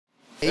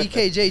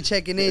EKJ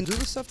checking in. Do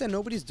the stuff that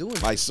nobody's doing.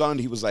 My son,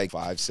 he was like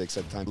 5, 6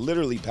 at the time,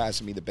 literally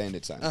passing me the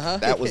bandit sign.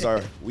 That was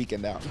our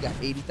weekend out. We got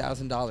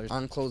 $80,000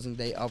 on closing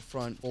day up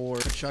front for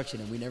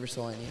construction, and we never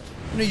saw any of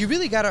it. You know, you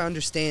really got to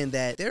understand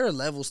that there are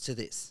levels to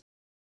this.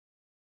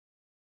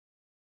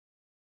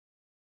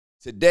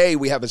 Today,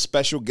 we have a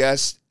special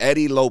guest,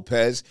 Eddie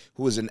Lopez,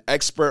 who is an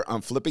expert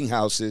on flipping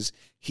houses.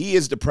 He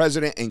is the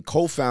president and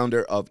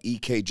co-founder of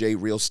EKJ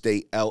Real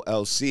Estate,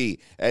 LLC.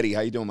 Eddie,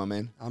 how you doing, my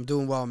man? I'm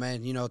doing well,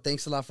 man. You know,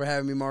 thanks a lot for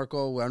having me,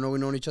 Marco. I know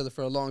we've known each other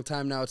for a long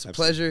time now. It's a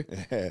pleasure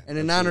and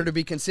an honor to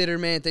be considered,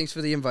 man. Thanks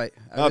for the invite.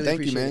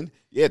 Thank you, man.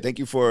 Yeah, thank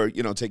you for,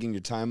 taking your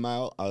time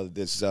out of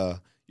this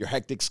your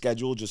hectic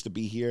schedule just to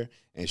be here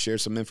and share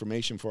some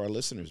information for our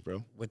listeners,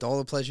 bro. With all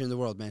the pleasure in the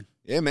world, man.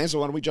 Yeah, man. So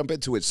why don't we jump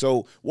into it?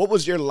 So what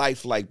was your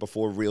life like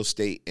before real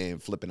estate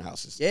and flipping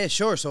houses? Yeah,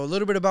 sure. So a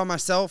little bit about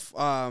myself.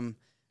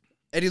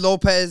 Eddie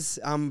Lopez.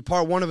 I'm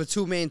part one of a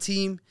two-man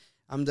team.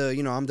 I'm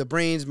the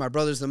brains. My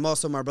brother's the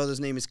muscle. My brother's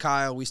name is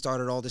Kyle. We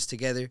started all this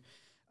together.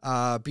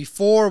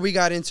 Before we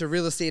got into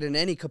real estate in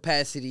any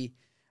capacity,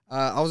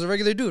 I was a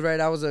regular dude, right?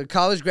 I was a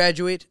college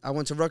graduate. I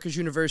went to Rutgers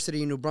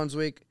University in New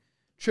Brunswick,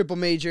 triple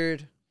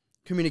majored,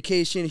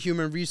 communication,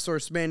 human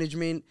resource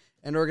management,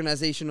 and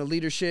organizational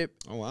leadership.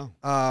 Oh,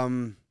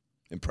 wow.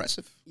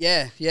 Impressive.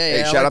 Yeah.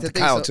 Hey, shout out to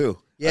Kyle, too.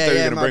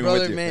 Yeah, my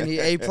brother, man, he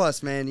A+,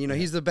 man. You know,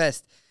 he's the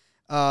best.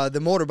 The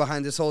motor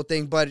behind this whole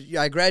thing. But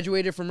I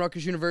graduated from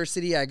Rutgers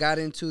University. I got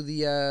into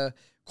the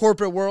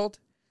corporate world.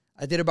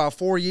 I did about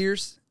 4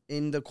 years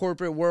in the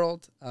corporate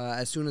world.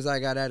 As soon as I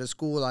got out of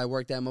school, I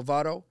worked at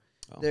Movado,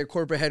 their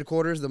corporate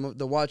headquarters,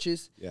 the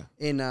watches,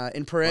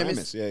 in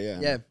Paramus.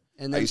 Yeah.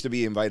 And I used to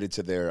be invited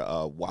to their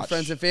watch.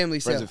 Friends and Family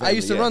sale. I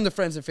used to run the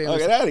Friends and Family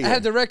sale. I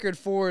had the record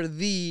for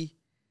the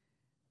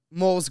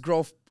most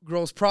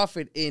gross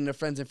profit in the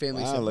Friends and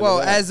Family sale.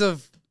 Well, as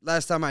of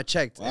last time I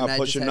checked. Wow, and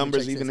pushing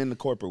numbers even in the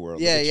corporate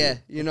world. Yeah,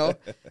 you know.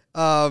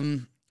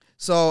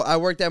 So I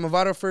worked at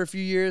Movado for a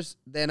few years.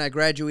 Then I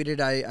graduated.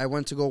 I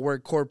went to go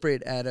work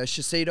corporate at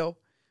Shiseido,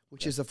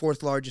 which is the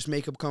 4th largest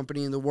makeup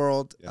company in the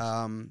world. Yes.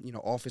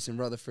 Office in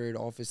Rutherford,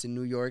 office in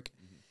New York.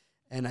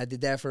 And I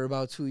did that for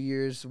about 2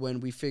 years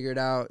when we figured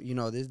out,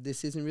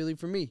 this isn't really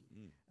for me.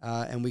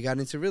 And we got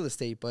into real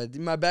estate. But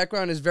my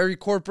background is very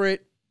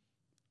corporate,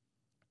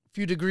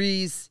 few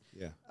degrees.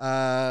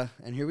 Yeah.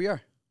 And here we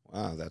are.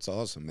 Wow, that's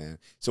awesome, man.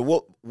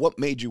 So what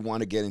made you want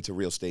to get into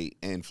real estate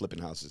and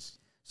flipping houses?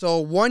 So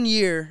 1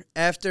 year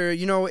after,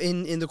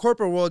 in the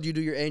corporate world, you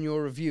do your annual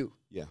review.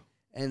 Yeah.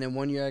 And then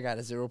 1 year I got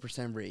a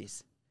 0%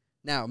 raise.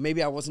 Now,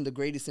 maybe I wasn't the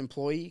greatest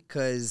employee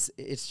because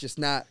it's just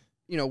not,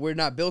 we're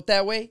not built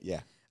that way.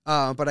 Yeah.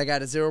 But I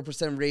got a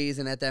 0% raise,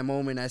 and at that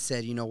moment I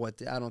said, you know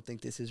what, I don't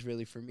think this is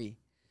really for me.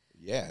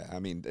 Yeah, I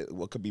mean,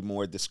 what could be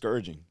more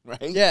discouraging,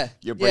 right? Yeah.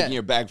 You're breaking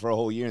your back for a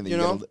whole year, and then you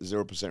get a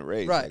 0%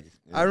 raise. Right. Like,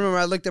 I remember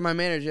I looked at my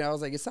manager, and I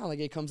was like, it sounds like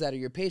it comes out of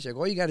your paycheck.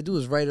 All you got to do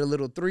is write a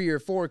little 3 or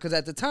 4, because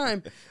at the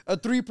time, a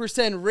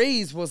 3%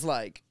 raise was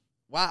like,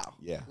 wow.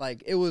 Yeah.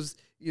 Like, it was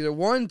either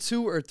 1,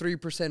 2, or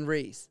 3%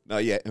 raise. No,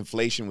 yeah,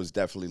 inflation was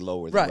definitely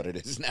lower than what it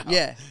is now.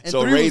 Yeah. And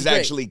so a raise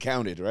actually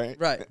counted, right?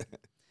 Right.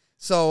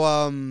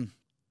 So,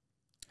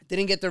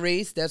 didn't get the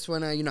raise. That's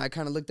when I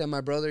kind of looked at my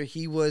brother.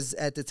 He was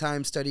at the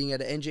time studying at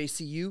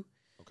NJCU,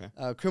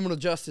 criminal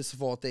justice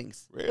of all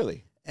things.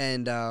 Really?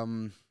 And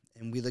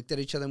we looked at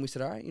each other and we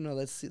said, all right,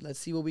 let's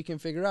see what we can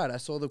figure out. I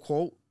saw the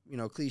quote,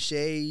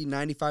 cliche,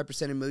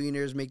 95% of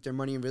millionaires make their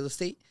money in real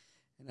estate,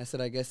 and I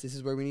said, I guess this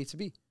is where we need to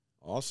be.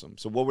 Awesome.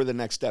 So what were the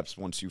next steps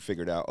once you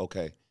figured out?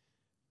 Okay,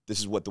 this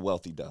is what the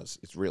wealthy does.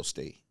 It's real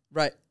estate.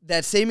 Right.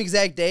 That same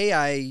exact day,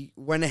 I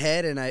went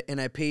ahead and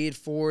I paid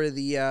for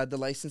the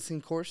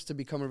licensing course to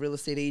become a real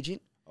estate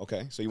agent.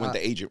 Okay. So you went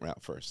the agent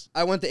route first.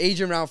 I went the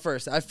agent route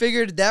first. I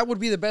figured that would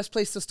be the best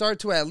place to start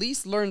to at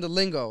least learn the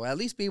lingo, at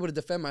least be able to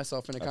defend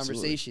myself in a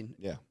conversation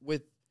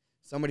with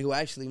somebody who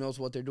actually knows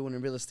what they're doing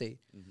in real estate.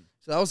 Mm-hmm.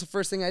 So that was the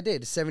first thing I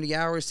did. 70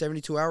 hours,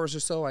 72 hours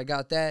or so. I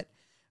got that.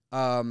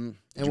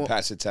 Did you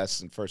pass the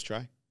test in first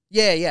try?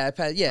 Yeah, I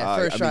passed. Yeah,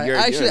 first try.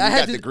 I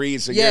had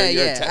degrees, so you're a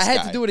test I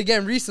had to do it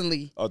again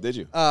recently. Oh, did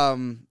you?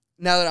 Now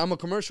that I'm a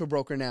commercial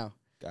broker now.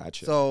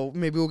 Gotcha. So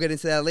maybe we'll get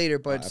into that later.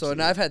 But so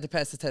now I've had to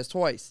pass the test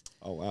twice.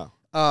 Oh wow.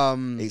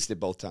 Aced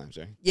it both times,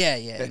 right?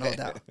 Yeah, no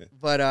doubt.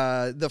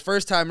 But the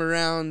first time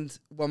around,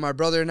 what my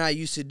brother and I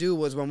used to do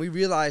was when we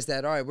realized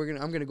that, all right,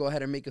 I'm gonna go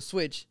ahead and make a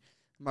switch.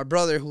 My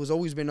brother, who's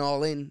always been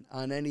all in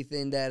on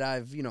anything that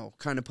I've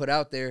kind of put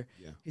out there,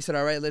 he said,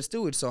 all right, let's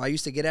do it. So I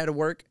used to get out of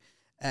work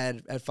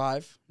at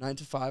 5, 9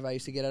 to 5. I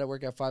used to get out of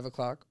work at 5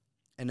 o'clock.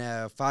 And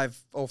at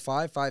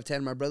 5:05,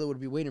 5:10, my brother would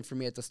be waiting for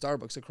me at the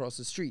Starbucks across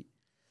the street.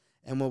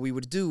 And what we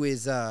would do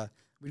is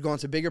we'd go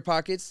into bigger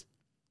pockets.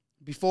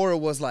 Before it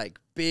was like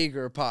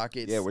bigger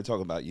pockets. Yeah, we're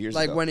talking about years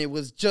ago. Like when it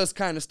was just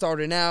kind of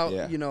starting out.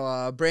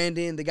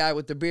 Brandon, the guy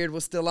with the beard,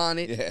 was still on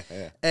it.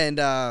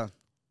 Yeah.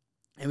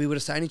 And we would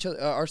assign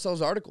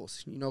ourselves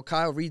articles.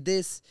 Kyle, read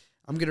this.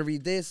 I'm going to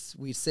read this.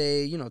 We'd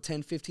say,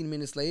 10, 15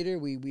 minutes later,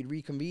 we'd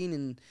reconvene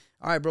and,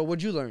 all right, bro,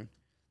 what'd you learn?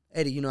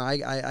 Eddie,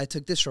 I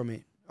took this from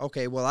it.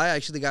 Okay, well, I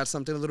actually got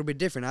something a little bit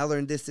different. I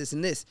learned this, this,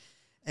 and this.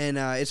 And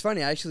it's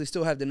funny, I actually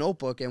still have the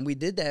notebook, and we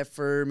did that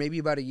for maybe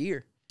about a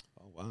year.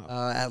 Oh,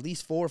 wow. At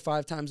least 4 or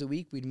 5 times a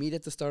week, we'd meet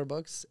at the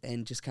Starbucks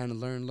and just kind of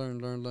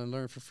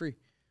learn for free.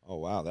 Oh,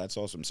 wow. That's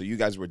awesome. So you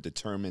guys were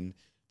determined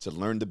to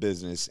learn the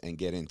business and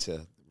get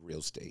into real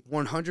estate.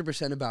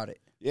 100% about it.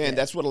 Yeah, and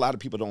that's what a lot of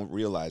people don't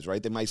realize,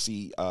 right? They might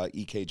see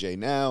EKJ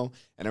now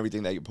and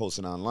everything that you're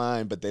posting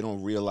online, but they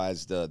don't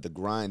realize the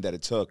grind that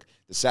it took,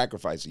 the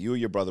sacrifice. You and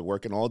your brother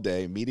working all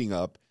day, meeting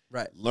up,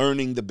 Right.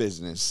 learning the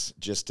business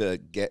just to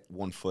get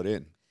one foot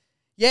in.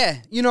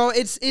 Yeah, you know,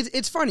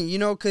 it's funny, you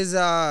know, because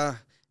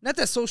not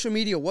that social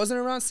media wasn't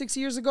around 6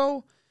 years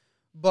ago,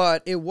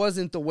 but it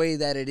wasn't the way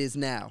that it is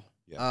now.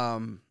 Yeah.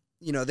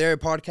 You know, there are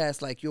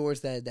podcasts like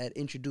yours that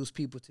introduce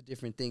people to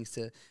different things,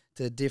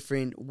 to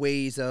different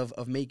ways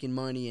of making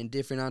money and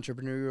different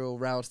entrepreneurial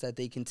routes that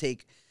they can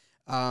take.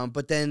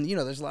 But then, you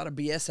know, there's a lot of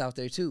BS out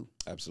there too.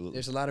 Absolutely.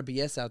 There's a lot of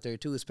BS out there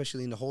too,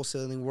 especially in the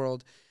wholesaling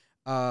world.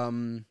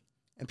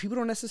 And people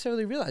don't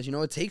necessarily realize, you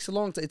know, it takes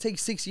it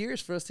takes 6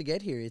 years for us to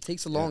get here. It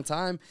takes a long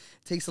time.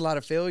 It takes a lot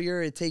of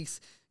failure. It takes,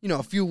 you know,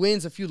 a few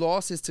wins, a few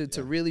losses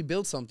to really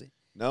build something.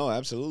 No,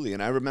 absolutely.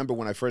 And I remember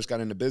when I first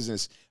got into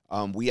business,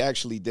 we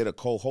actually did a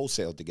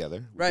co-wholesale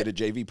together. We Right. did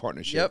a JV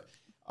partnership.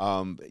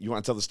 Yep. You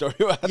want to tell the story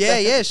about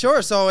that? Yeah,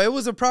 sure. So it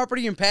was a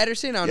property in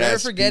Patterson. I'll never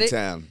forget it.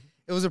 P-Town.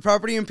 It was a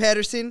property in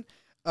Patterson.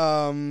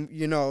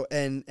 You know,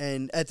 and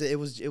it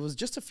was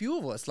just a few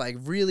of us, like,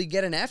 really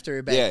getting after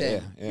it back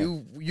then. Yeah.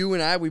 You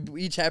and I, we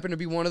each happened to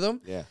be one of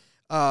them. Yeah.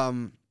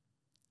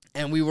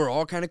 And we were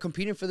all kind of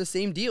competing for the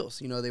same deals.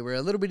 You know, they were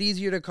a little bit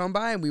easier to come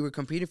by, and we were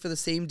competing for the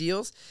same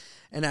deals.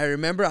 And I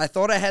remember I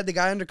thought I had the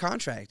guy under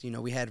contract. You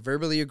know, we had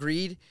verbally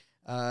agreed.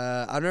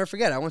 I'll never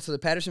forget. I went to the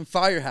Patterson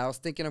Firehouse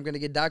thinking I'm going to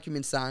get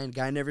documents signed.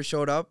 Guy never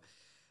showed up.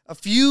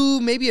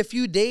 Maybe a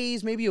few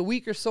days, maybe a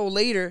week or so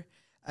later,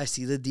 I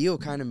see the deal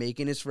kind of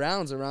making its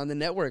rounds around the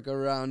network,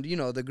 around, you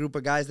know, the group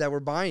of guys that were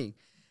buying.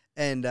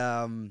 And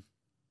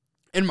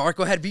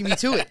Marco had beat me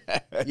to it.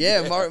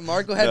 Yeah,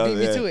 Marco had beat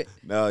me to it.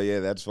 No, yeah,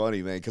 that's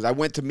funny, man. Because I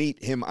went to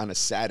meet him on a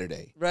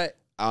Saturday. Right.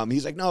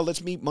 He's like, no,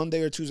 let's meet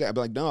Monday or Tuesday. I'd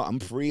be like, no, I'm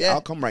free. Yeah.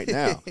 I'll come right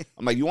now.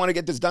 I'm like, you want to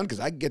get this done? Because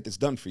I can get this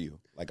done for you.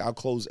 Like, I'll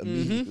close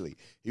immediately.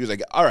 He was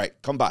like, all right,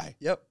 come by.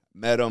 Yep.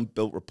 Met him,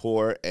 built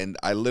rapport, and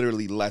I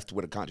literally left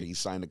with a contract. He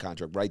signed the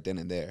contract right then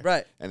and there.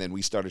 Right. And then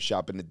we started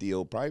shopping the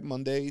deal probably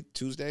Monday,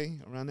 Tuesday,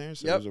 around there.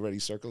 So Yep. it was already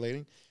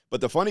circulating.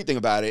 But the funny thing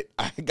about it,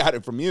 I got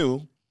it from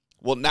you.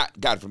 Well, not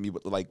got it from you,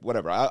 but like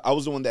whatever. I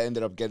was the one that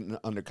ended up getting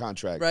under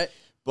contract. Right.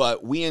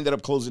 But we ended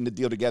up closing the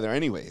deal together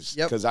anyways.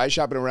 Yep. Because I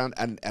shopping around,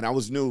 and I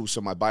was new,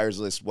 so my buyer's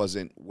list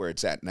wasn't where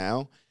it's at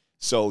now.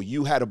 So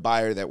you had a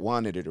buyer that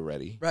wanted it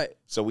already. Right.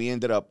 So we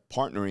ended up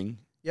partnering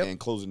Yep. and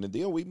closing the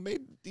deal. We made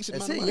decent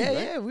That's amount of it. money,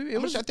 Yeah, right? yeah. How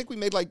much? I think we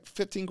made like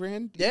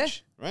 $15,000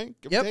 each, right?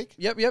 Give or take.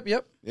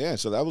 Yep. Yeah,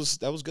 so that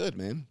was good,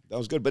 man. That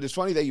was good. But it's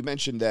funny that you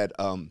mentioned that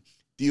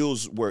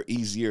deals were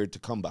easier to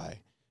come by,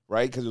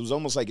 right? Because it was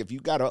almost like if you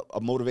got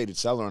a motivated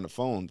seller on the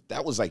phone,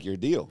 that was like your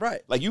deal.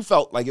 Right. Like you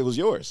felt like it was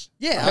yours.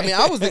 Yeah, right? I mean,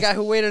 I was the guy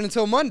who waited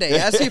until Monday.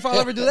 I'll see if I'll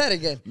ever do that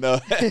again. No,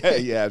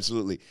 yeah,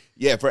 absolutely.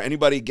 Yeah, for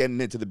anybody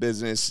getting into the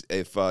business,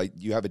 if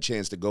you have a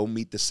chance to go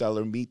meet the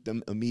seller, meet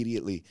them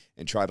immediately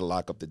and try to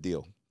lock up the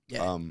deal.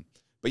 Yeah.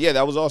 But yeah,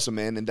 that was awesome,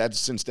 man. And that's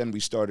since then we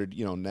started,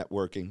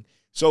 networking.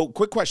 So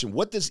quick question.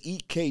 What does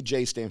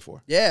EKJ stand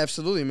for? Yeah,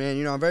 absolutely, man.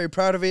 You know, I'm very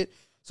proud of it.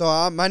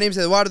 So my name's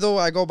Eduardo.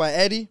 I go by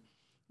Eddie.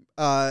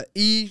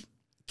 EK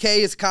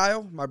is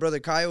Kyle. My brother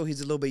Kyle,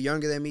 he's a little bit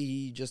younger than me.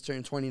 He just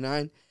turned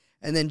 29.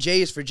 And then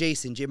J is for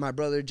Jason. My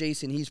brother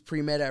Jason, he's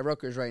pre-med at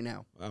Rutgers right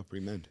now. Wow,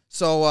 pre-med.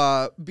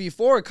 So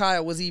before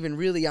Kyle was even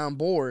really on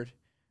board,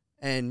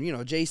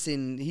 and,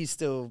 Jason, he's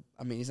still,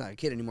 he's not a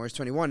kid anymore. He's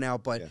 21 now.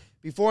 But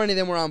before any of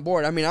them were on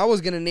board, I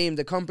was going to name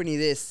the company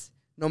this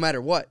no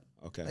matter what.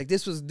 Okay. Like,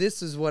 this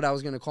is what I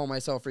was going to call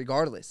myself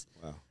regardless.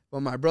 Wow.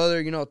 But my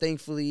brother,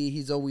 thankfully,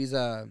 he's always,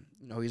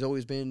 he's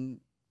always been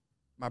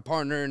my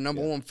partner,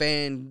 number one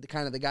fan,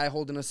 kind of the guy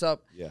holding us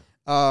up. Yeah.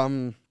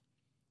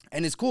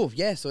 And it's cool.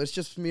 Yeah. So it's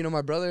just,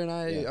 my brother and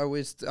I,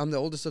 Yeah. I'm the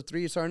oldest of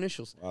three. It's our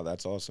initials. Wow,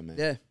 that's awesome, man.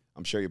 Yeah.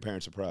 I'm sure your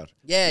parents are proud.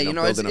 Yeah.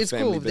 Building a It's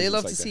family cool. They business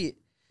love like to that. see it.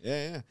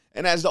 Yeah.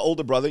 And as the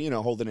older brother,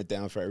 holding it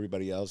down for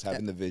everybody else,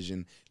 having the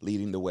vision,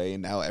 leading the way,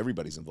 and now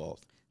everybody's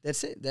involved.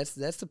 That's it.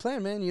 That's the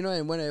plan, man.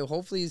 And when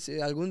hopefully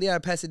algún día I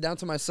pass it down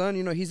to my son.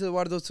 He's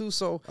Eduardo too,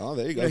 so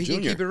There you go, he can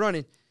Junior. keep it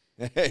running.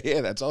 Yeah,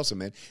 that's awesome,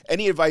 man.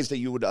 Any advice that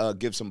you would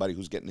give somebody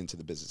who's getting into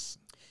the business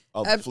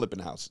of flipping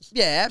houses?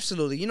 Yeah,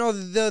 absolutely.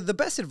 The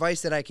best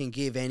advice that I can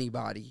give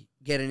anybody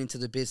getting into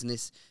the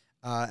business,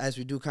 as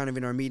we do kind of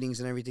in our meetings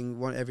and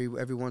everything,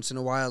 every once in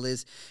a while,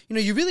 is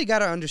you really got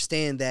to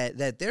understand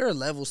that there are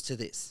levels to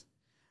this,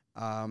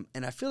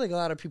 and I feel like a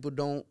lot of people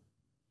don't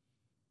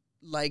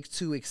like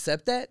to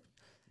accept that.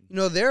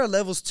 There are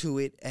levels to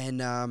it, and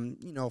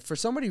for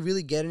somebody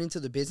really getting into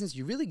the business,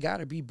 you really got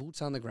to be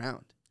boots on the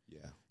ground.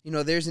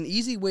 Yeah. There's an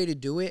easy way to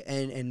do it,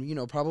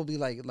 and probably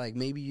like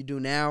maybe you do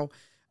now.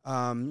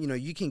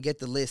 You can get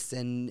the list,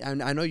 and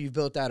I know you've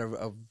built out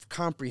a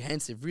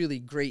comprehensive, really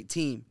great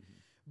team.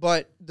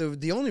 But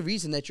the only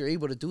reason that you're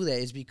able to do that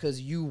is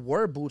because you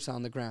were boots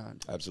on the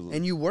ground. Absolutely.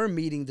 And you were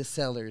meeting the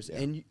sellers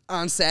and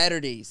on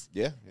Saturdays.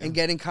 And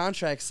getting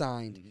contracts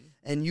signed.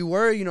 And you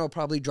were,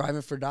 probably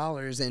driving for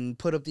dollars and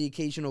put up the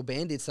occasional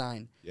bandit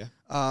sign.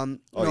 In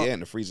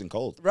the freezing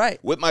cold. Right.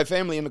 With my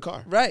family in the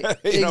car. Right.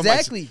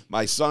 Exactly.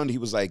 My son, he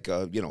was like,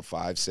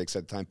 5, 6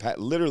 at the time,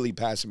 literally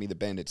passing me the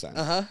bandit sign.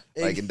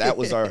 And that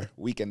was our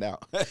weekend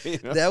out.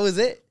 That was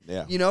it.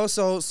 Yeah.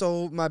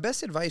 So my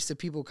best advice to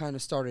people kind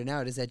of starting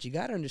out is that you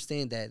got to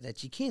understand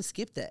that you can't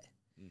skip that.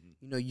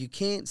 You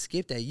can't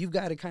skip that. You've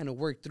got to kind of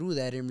work through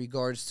that in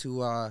regards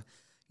to,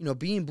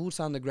 being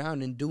boots on the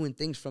ground and doing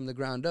things from the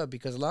ground up,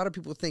 because a lot of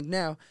people think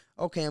now,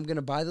 okay, I'm going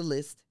to buy the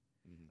list.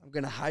 I'm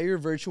going to hire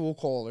virtual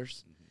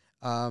callers.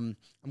 I'm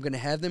going to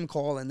have them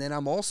call, and then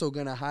I'm also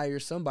going to hire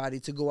somebody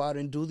to go out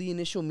and do the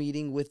initial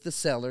meeting with the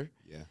seller.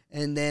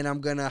 And then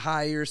I'm going to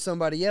hire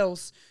somebody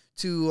else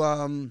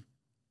to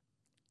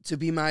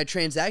be my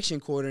transaction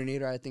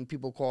coordinator, I think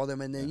people call them.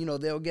 And then,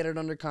 they'll get it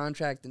under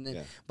contract. And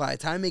then by the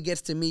time it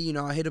gets to me,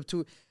 I hit up to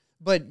it.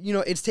 But,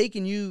 it's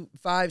taken you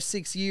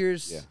 5-6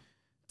 years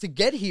to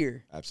get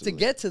here, to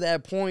get to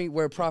that point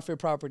where Profit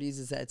Properties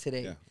is at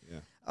today.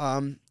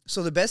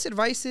 So the best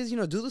advice is,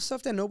 do the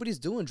stuff that nobody's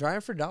doing. Driving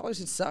for dollars,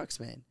 it sucks,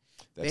 man.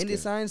 Bandit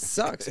signs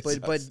sucks,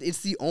 but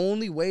it's the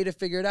only way to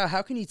figure it out.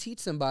 How can you teach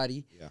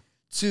somebody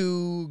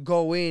to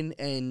go in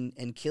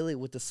and kill it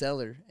with the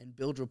seller and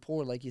build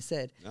rapport, like you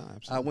said,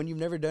 when you've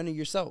never done it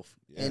yourself?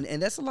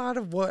 And that's a lot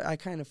of what I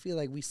kind of feel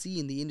like we see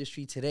in the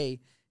industry today.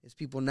 Is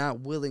people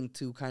not willing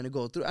to kind of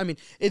go through. I mean,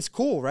 it's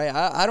cool, right?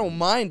 I don't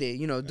mind it.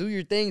 Do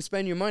your thing,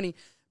 spend your money.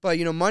 But,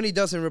 money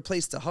doesn't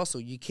replace the hustle.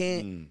 You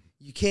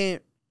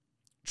can't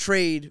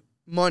trade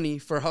money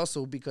for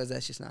hustle, because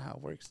that's just not how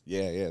it works.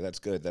 Yeah, that's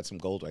good. That's some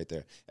gold right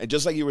there. And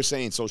just like you were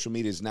saying, social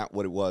media is not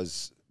what it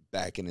was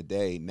back in the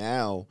day.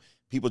 Now,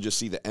 people just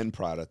see the end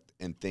product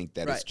and think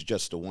that it's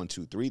just a 1,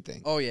 2, 3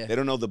 thing. Oh, yeah. They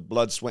don't know the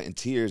blood, sweat, and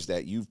tears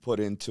that you've put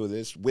into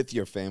this with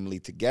your family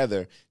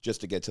together just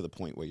to get to the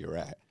point where you're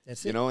at.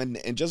 That's it.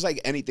 And just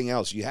like anything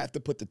else, you have to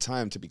put the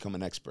time to become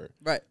an expert.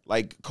 Right.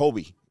 Like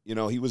Kobe,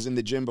 he was in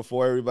the gym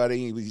before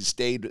everybody. He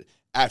stayed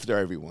after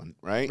everyone,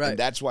 right? And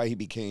that's why he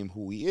became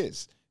who he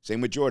is.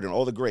 Same with Jordan,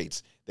 all the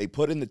greats. They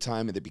put in the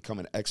time and they become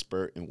an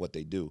expert in what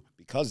they do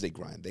because they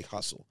grind, they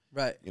hustle.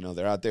 Right.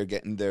 They're out there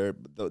getting the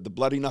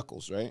bloody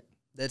knuckles, right?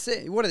 That's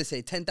it. What do they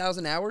say,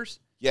 10,000 hours?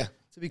 Yeah.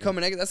 To become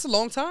an expert? That's a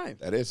long time.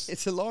 That is.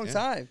 It's a long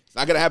time. It's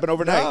not going to happen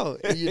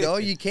overnight. No,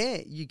 you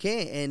can't. You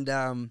can't.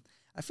 And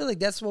I feel like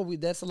that's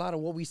a lot of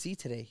what we see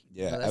today.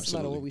 Yeah, that's absolutely.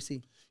 a lot of what we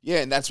see. Yeah,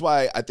 and that's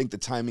why I think the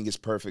timing is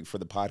perfect for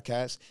the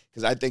podcast,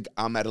 because I think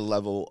I'm at a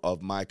level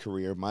of my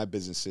career, my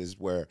businesses,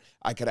 where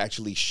I could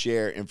actually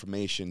share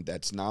information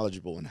that's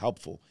knowledgeable and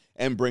helpful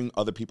and bring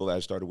other people that I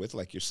started with,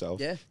 like yourself,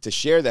 to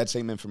share that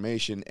same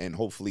information and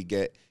hopefully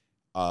get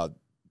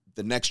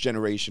the next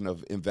generation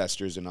of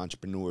investors and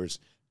entrepreneurs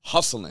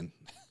hustling,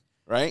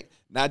 right?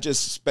 Not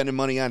just spending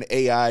money on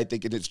AI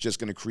thinking it's just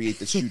going to create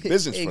this huge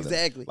business for them.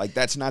 Exactly. Like,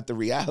 that's not the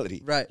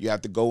reality. Right. You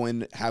have to go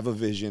in, have a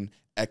vision,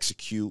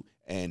 execute,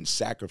 and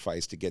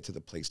sacrifice to get to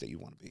the place that you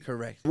want to be.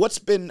 Correct. What's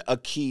been a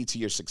key to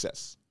your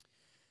success?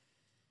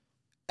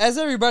 As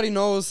everybody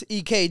knows,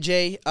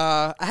 EKJ,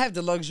 I have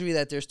the luxury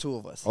that there's 2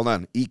 of us. Hold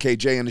on.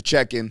 EKJ on the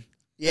check-in.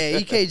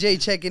 Yeah,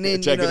 EKJ checking in,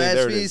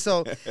 that's me.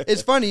 So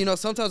it's funny,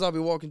 sometimes I'll be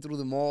walking through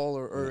the mall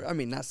or I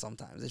mean, not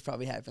sometimes. It's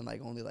probably happened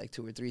only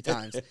 2 or 3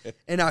 times.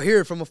 And I'll hear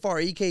it from afar,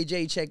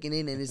 EKJ checking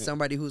in, and it's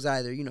somebody who's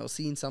either,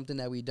 seen something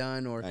that we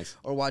done or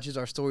watches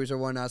our stories or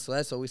whatnot. So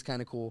that's always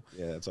kind of cool.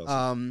 Yeah, that's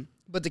awesome.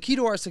 But the key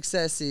to our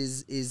success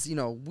is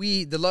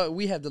we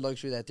have the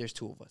luxury that there's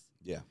 2 of us.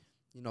 Yeah.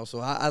 So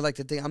I like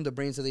to think I'm the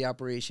brains of the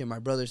operation. My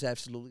brother's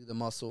absolutely the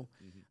muscle.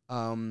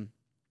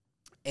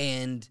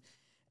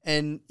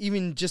 And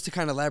even just to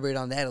kind of elaborate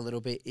on that a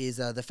little bit is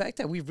the fact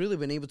that we've really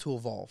been able to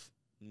evolve.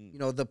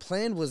 The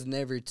plan was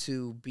never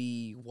to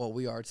be what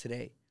we are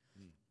today.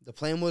 The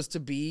plan was to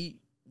be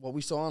what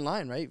we saw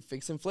online, right?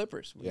 Fix and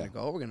flippers. We're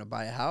we're going to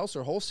buy a house,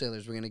 or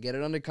wholesalers. We're going to get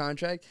it under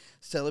contract,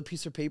 sell a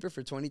piece of paper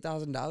for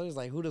 $20,000.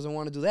 Like, who doesn't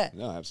want to do that?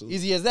 No, absolutely.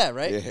 Easy as that,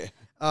 right?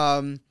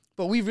 Yeah.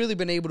 But we've really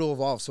been able to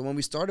evolve. So when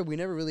we started, we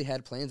never really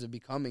had plans of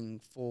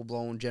becoming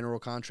full-blown general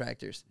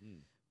contractors.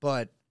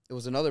 But it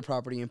was another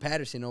property in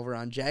Patterson over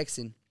on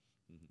Jackson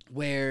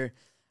where,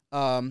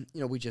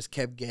 we just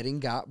kept getting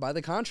got by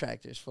the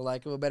contractors, for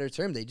lack of a better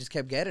term. They just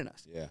kept getting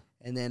us. Yeah.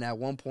 And then at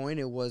one point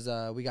it was,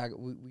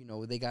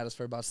 they got us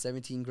for about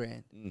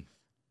 $17,000.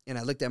 And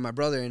I looked at my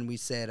brother and we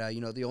said,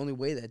 the only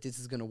way that this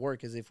is going to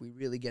work is if we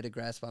really get a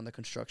grasp on the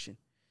construction.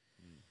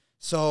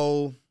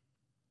 So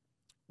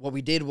what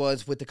we did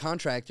was with the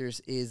contractors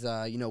is,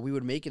 we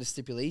would make it a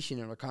stipulation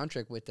in our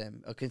contract with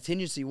them. A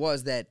contingency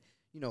was that,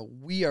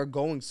 we are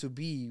going to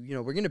be,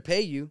 we're going to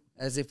pay you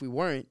as if we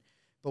weren't,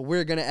 but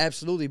we're going to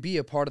absolutely be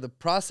a part of the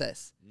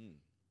process.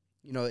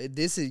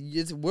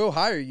 We'll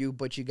hire you,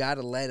 but you got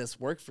to let us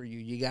work for you.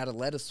 You got to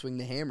let us swing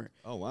the hammer.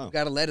 Oh, wow. You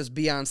got to let us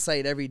be on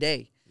site every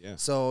day. Yeah.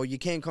 So you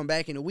can't come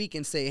back in a week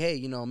and say,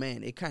 hey,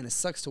 man, it kind of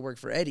sucks to work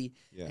for Eddie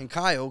and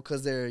Kyle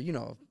because they're,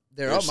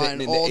 they're up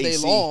mine all day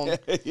long.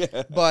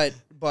 Yeah. But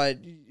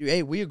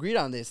hey, we agreed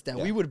on this, that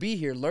we would be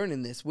here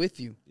learning this with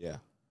you. Yeah.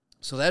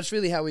 So that's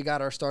really how we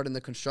got our start in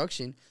the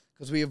construction,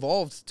 because we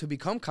evolved to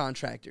become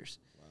contractors.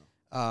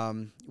 Wow.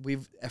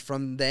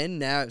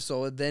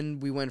 Then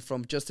we went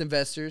from just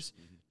investors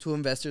to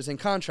investors and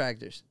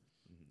contractors.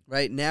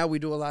 Right now we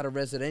do a lot of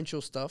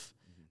residential stuff,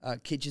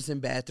 kitchens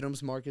and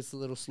bathrooms. Market's a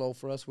little slow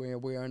for us, where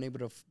we aren't able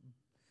to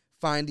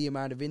find the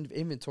amount of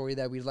inventory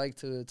that we'd like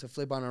to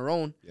flip on our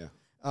own.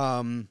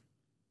 Yeah.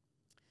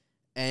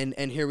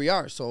 And here we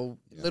are. So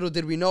little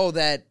did we know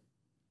that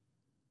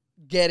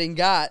getting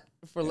got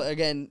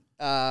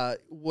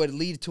would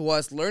lead to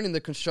us learning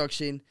the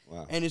construction.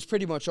 Wow. And it's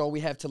pretty much all we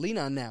have to lean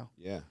on now.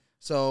 Yeah.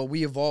 So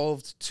we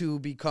evolved to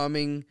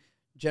becoming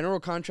general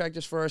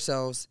contractors for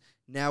ourselves.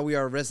 Now we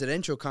are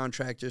residential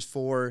contractors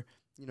for,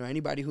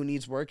 anybody who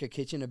needs work, a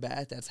kitchen, a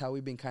bath. That's how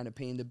we've been kind of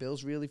paying the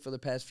bills really for the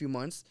past few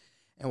months.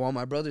 And while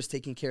my brother's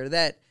taking care of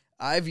that,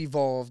 I've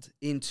evolved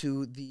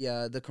into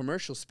the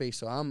commercial space.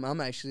 So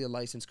I'm actually a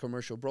licensed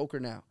commercial broker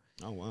now.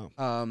 Oh,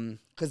 wow.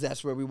 Because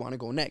that's where we want to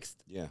go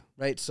next. Yeah.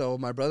 Right. So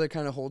my brother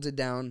kind of holds it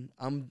down.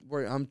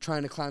 I'm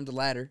trying to climb the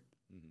ladder.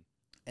 Mm-hmm.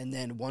 And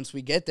then once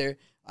we get there,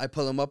 I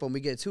pull him up and we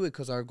get to it,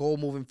 because our goal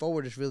moving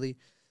forward is really,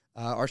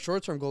 our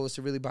short-term goal is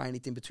to really buy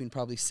anything between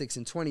probably 6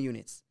 and 20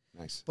 units.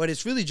 Nice. But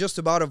it's really just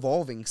about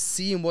evolving,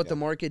 seeing what the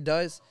market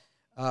does.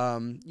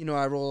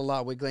 I roll a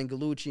lot with Glenn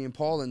Gallucci and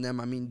Paul and them.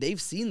 I mean, they've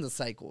seen the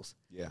cycles.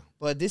 Yeah.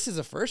 But this is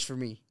a first for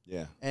me.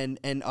 Yeah.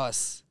 And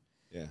us.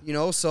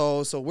 Yeah.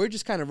 So we're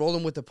just kind of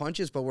rolling with the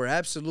punches, but we're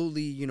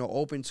absolutely,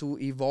 open to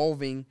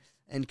evolving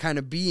and kind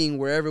of being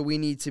wherever we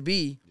need to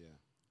be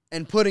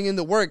and putting in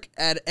the work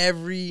at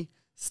every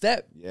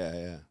step.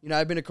 Yeah.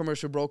 I've been a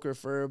commercial broker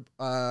for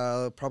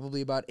probably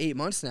about 8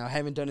 months now. I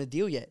haven't done a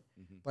deal yet,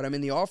 but I'm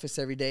in the office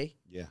every day.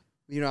 Yeah.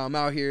 I'm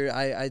out here.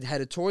 I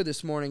had a tour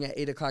this morning at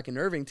 8 o'clock in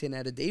Irvington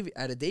at a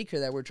daycare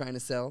that we're trying to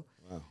sell.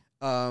 Wow.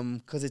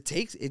 Because it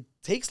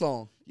takes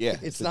long. Yeah.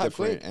 It's a not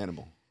different quick.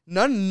 Animal.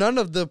 None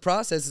of the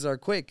processes are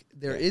quick.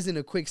 There isn't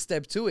a quick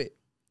step to it,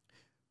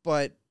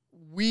 but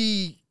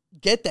we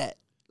get that.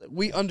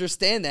 We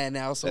understand that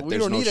now, so we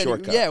don't need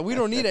we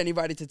don't need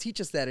anybody to teach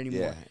us that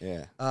anymore.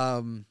 Yeah.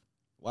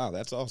 Wow,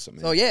 that's awesome,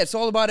 man. So it's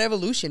all about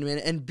evolution, man,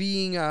 and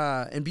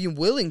being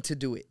willing to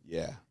do it.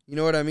 Yeah. You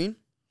know what I mean?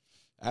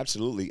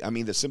 Absolutely. I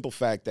mean, the simple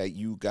fact that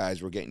you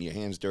guys were getting your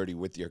hands dirty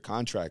with your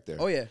contractor.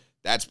 Oh yeah.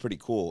 That's pretty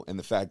cool, and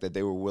the fact that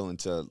they were willing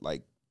to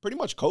pretty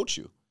much coach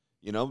you.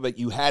 But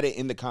you had it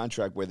in the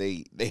contract where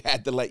they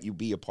had to let you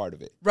be a part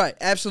of it. Right,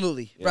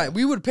 absolutely. Yeah. Right.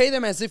 We would pay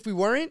them as if we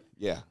weren't.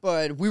 Yeah.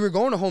 But we were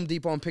going to Home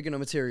Depot and picking up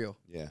material.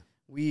 Yeah.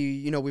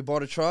 We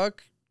bought a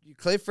truck,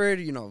 Clifford,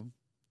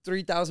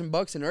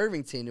 $3,000 in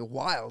Irvington.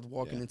 Wild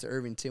walking into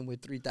Irvington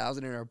with $3,000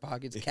 in our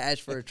pockets,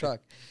 cash for a truck.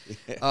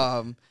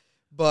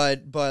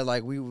 But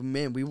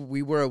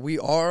we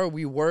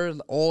were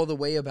all the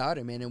way about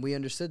it, man, and we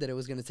understood that it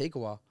was going to take a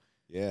while.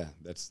 Yeah,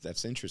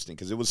 that's interesting,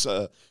 because it was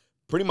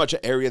pretty much an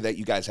area that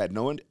you guys had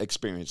no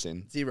experience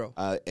in. Zero.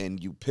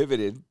 And you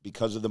pivoted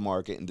because of the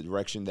market and the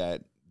direction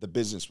that the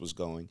business was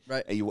going.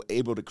 Right. And you were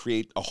able to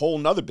create a whole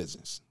nother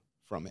business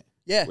from it.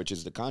 Yeah. Which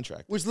is the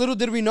contract. Which little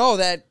did we know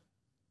that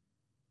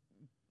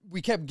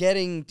we kept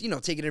getting,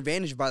 taken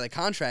advantage by the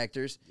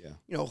contractors.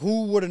 Yeah.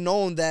 Who would have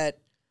known that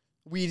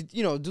we'd,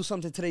 do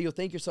something today you'll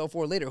thank yourself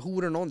for later? Who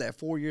would have known that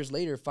 4 years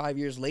later, 5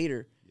 years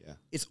later,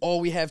 it's all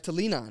we have to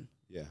lean on?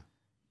 Yeah.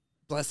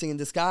 Blessing in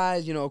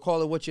disguise,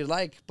 call it what you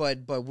like.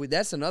 But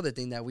that's another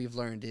thing that we've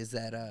learned is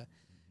that,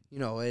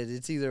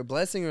 it's either a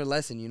blessing or a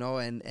lesson,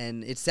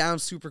 and it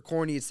sounds super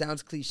corny. It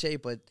sounds cliche,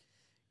 but,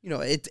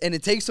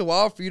 it takes a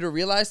while for you to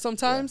realize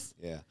sometimes.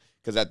 Yeah.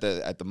 Because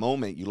at the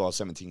moment you lost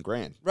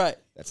 $17,000. Right.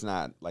 That's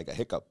not like a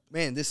hiccup.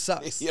 Man, this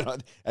sucks.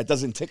 That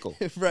doesn't tickle.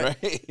 Right.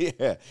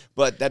 Yeah.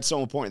 But that's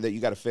so important that you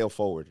got to fail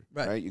forward.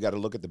 Right. You got to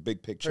look at the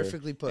big picture.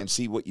 Perfectly put. And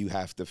see what you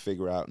have to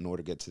figure out in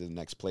order to get to the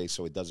next place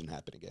so it doesn't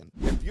happen again.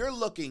 If you're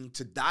looking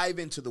to dive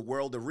into the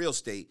world of real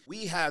estate,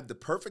 we have the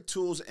perfect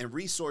tools and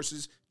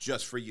resources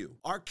just for you.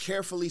 Our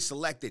carefully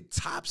selected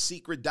top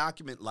secret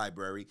document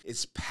library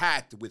is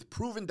packed with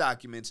proven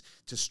documents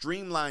to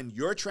streamline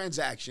your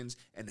transactions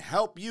and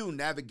help you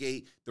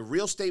navigate the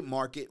real estate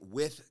market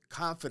with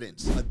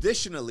confidence.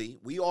 Additionally,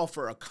 we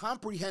offer a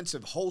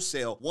comprehensive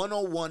wholesale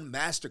 101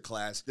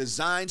 masterclass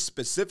designed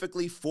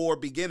specifically for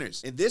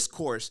beginners. In this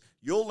course,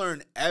 you'll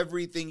learn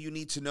everything you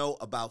need to know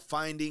about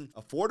finding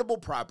affordable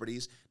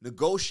properties,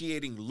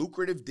 negotiating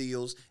lucrative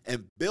deals,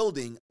 and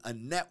building a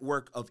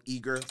network of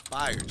eager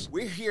buyers.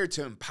 We're here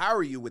to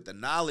empower you with the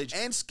knowledge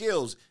and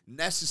skills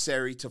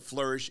necessary to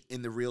flourish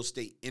in the real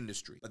estate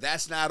industry. But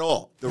that's not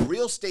all. The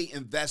Real Estate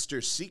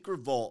Investor Secret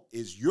Vault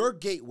is your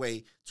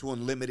gateway to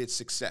unlimited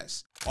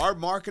success. Our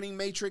marketing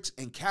matrix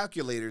and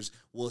calculators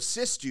will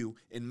assist you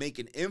in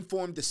making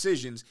informed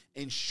decisions,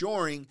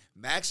 ensuring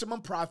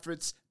maximum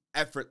profits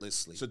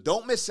effortlessly. So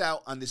don't miss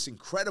out on this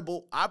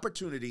incredible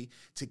opportunity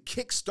to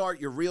kickstart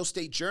your real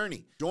estate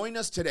journey. Join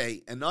us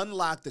today and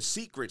unlock the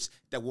secrets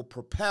that will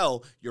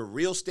propel your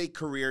real estate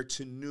career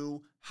to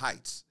new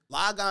heights.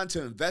 Log on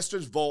to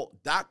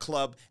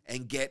investorsvault.club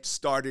and get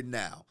started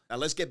now. Now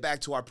let's get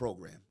back to our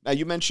program. Now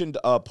you mentioned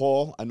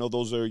Paul. I know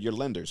those are your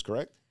lenders,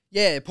 correct?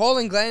 Yeah, Paul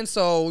and Glenn.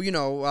 So,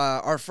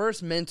 our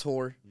first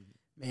mentor,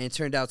 man,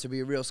 turned out to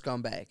be a real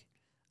scumbag.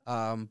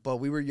 But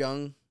we were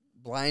young,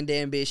 blind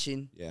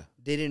ambition. Yeah.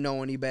 Didn't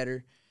know any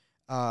better.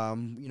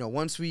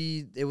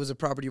 It was a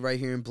property right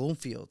here in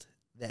Bloomfield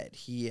that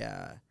he,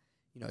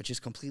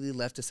 just completely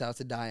left us out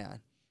to die on.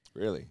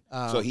 Really?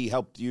 So he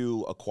helped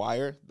you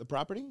acquire the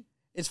property?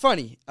 It's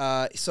funny.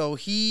 So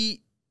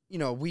he,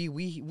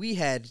 we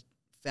had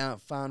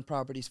found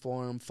properties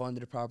for him,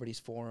 funded the properties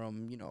for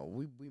him.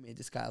 We made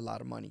this guy a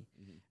lot of money.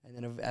 And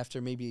then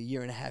after maybe a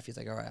year and a half, he's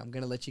like, all right, I'm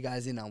going to let you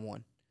guys in on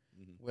one.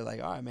 We're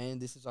like, all right, man,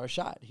 this is our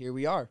shot. Here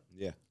we are.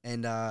 Yeah.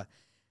 And I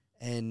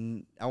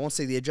won't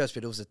say the address,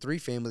 but it was a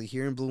 3-family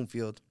here in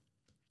Bloomfield.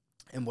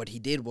 And what he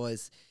did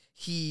was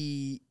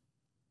he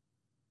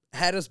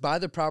had us buy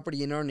the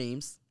property in our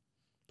names.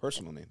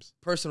 Personal names.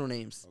 Personal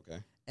names.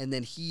 Okay. And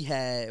then we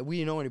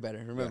didn't know any better,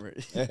 remember?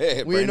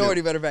 Yeah. We didn't know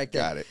any better back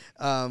then. Got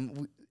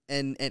it.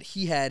 And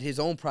he had his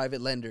own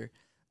private lender.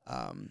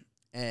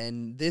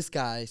 And this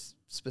guy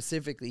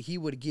specifically, he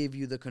would give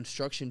you the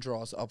construction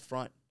draws up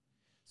front.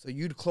 So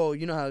you'd close,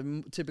 you know how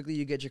typically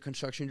you get your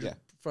construction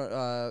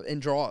in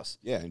draws.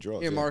 Yeah, in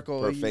draws. Here,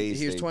 Marco, per phase,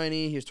 here's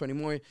 20, here's 20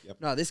 more. Yep.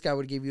 No, this guy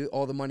would give you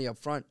all the money up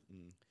front.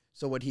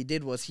 So what he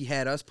did was he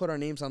had us put our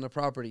names on the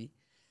property,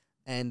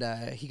 and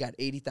he got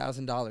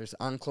 $80,000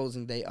 on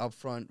closing day up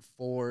front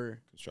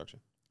for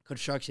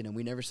construction, and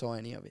we never saw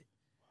any of it.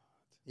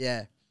 What?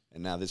 Yeah.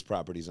 And now this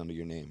property's under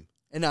your name.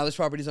 And now this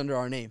property's under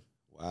our name.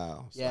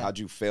 Wow. So how'd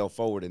you fail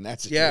forward in that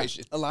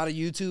situation? Yeah, a lot of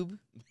YouTube.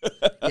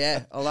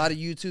 A lot of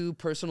YouTube,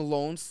 personal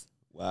loans.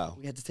 Wow.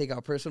 We had to take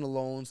out personal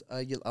loans,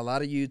 a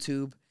lot of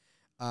YouTube.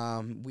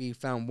 We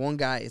found one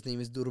guy, his name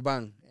is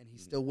Durban, and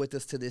he's still with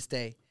us to this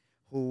day,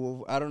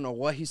 who I don't know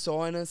what he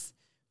saw in us,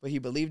 but he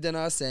believed in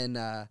us,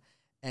 and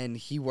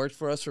he worked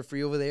for us for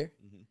free over there.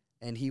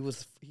 And he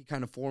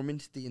kind of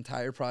foremaned the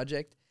entire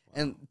project.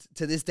 Wow. And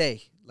to this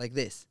day, like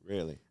this.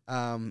 Really?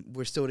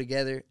 We're still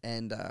together,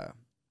 and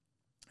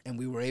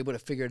we were able to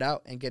figure it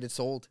out and get it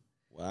sold.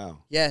 Wow.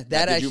 Yeah.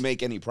 Did you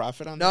make any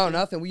profit on that? No,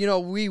 nothing.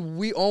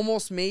 We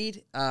almost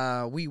made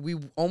we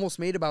almost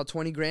made about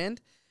 $20,000,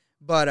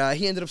 but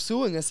he ended up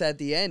suing us at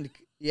the end.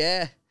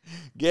 Yeah.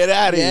 Get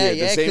out of here.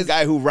 The same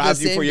guy who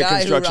robbed you for your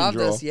construction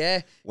draw.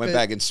 Went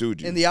back and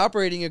sued you. In the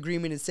operating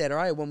agreement, it said, all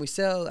right, when we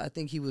sell, I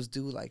think he was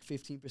due like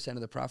 15%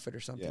 of the profit or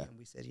something. Yeah. And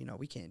we said,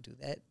 we can't do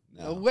that.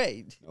 No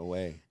way. No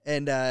way.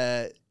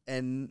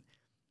 And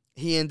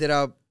he ended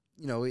up,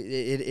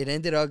 it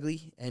ended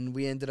ugly, and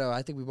we ended up,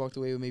 I think we walked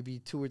away with maybe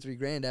 $2,000 or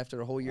 $3,000 after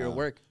a whole year of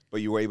work.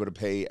 But you were able to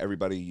pay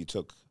everybody you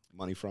took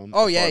money from?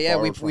 Oh, yeah.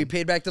 We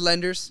paid back the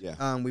lenders.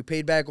 Yeah. We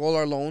paid back all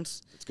our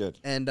loans. That's good.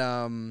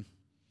 And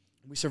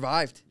we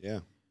survived. Yeah.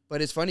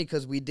 But it's funny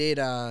because we did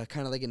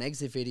kind of like an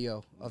exit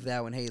video of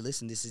that one. Hey,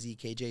 listen, this is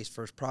EKJ's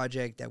first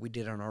project that we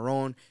did on our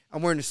own.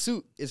 I'm wearing a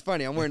suit. It's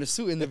funny. I'm wearing a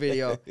suit in the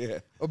video. Yeah.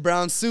 A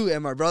brown suit,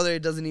 and my brother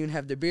doesn't even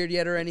have the beard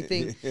yet or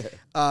anything.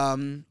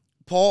 Yeah.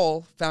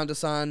 Paul found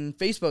us on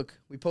Facebook.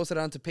 We posted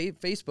onto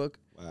Facebook.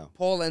 Wow.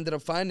 Paul ended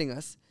up finding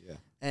us. Yeah.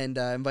 And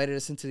invited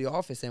us into the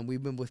office, and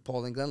we've been with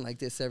Paul and Glenn like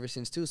this ever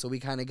since, too. So we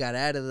kind of got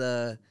out of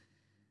the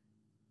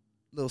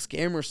little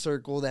scammer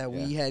circle that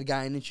we had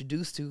gotten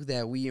introduced to,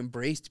 that we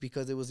embraced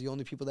because it was the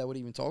only people that would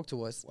even talk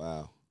to us.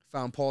 Wow.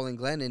 Found Paul and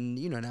Glenn, and,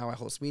 now I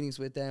host meetings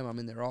with them. I'm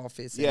in their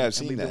office. Yeah, I've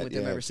seen that. Been with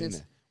them ever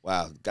since.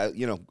 Wow.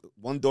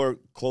 One door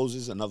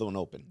closes, another one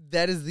opens.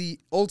 That is the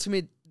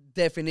ultimate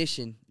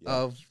definition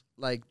of,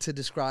 to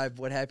describe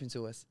what happened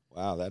to us.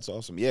 Wow, that's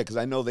awesome. Yeah, because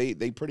I know they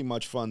pretty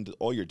much fund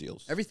all your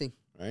deals. Everything.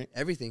 Right?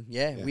 Everything,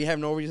 yeah. We have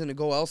no reason to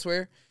go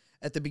elsewhere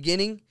at the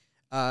beginning.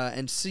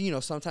 And so,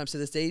 sometimes to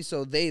this day,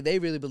 so they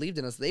really believed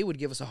in us. They would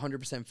give us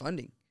 100%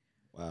 funding.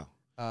 Wow.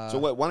 So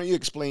why don't you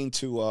explain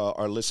to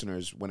our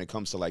listeners when it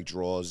comes to like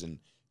draws and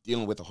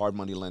dealing with a hard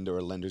money lender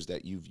or lenders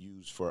that you've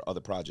used for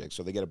other projects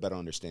so they get a better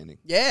understanding?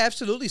 Yeah,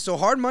 absolutely. So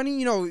hard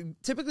money,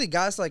 typically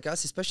guys like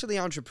us, especially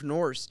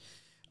entrepreneurs,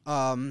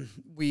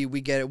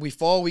 we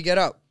fall, we get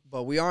up,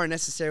 but we aren't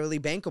necessarily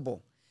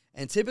bankable.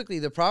 And typically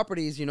the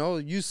properties,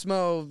 you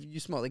smell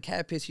the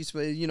cat piss,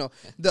 the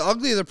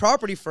uglier the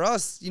property for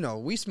us,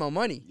 we smell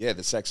money. Yeah,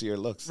 the sexier it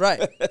looks.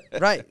 Right,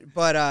 right.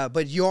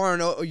 But you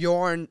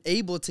aren't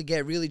able to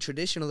get really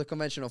traditional or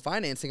conventional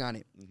financing on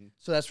it. Mm-hmm.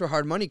 So that's where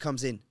hard money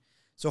comes in.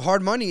 So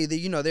hard money,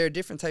 there are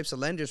different types of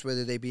lenders,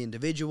 whether they be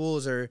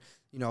individuals or,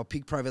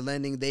 peak private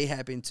lending. They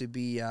happen to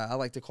be, I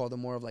like to call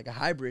them more of like a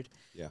hybrid.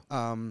 Yeah.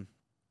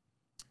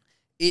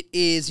 It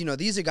is,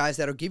 these are guys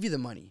that'll give you the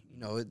money.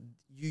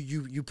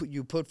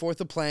 You put forth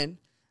a plan.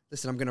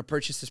 Listen, I'm going to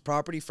purchase this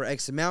property for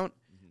X amount.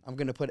 Mm-hmm. I'm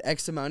going to put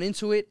X amount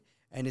into it,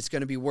 and it's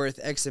going to be worth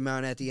X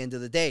amount at the end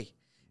of the day.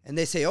 And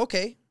they say,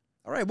 okay,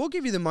 all right, we'll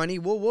give you the money.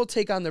 We'll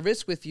take on the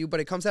risk with you, but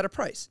it comes at a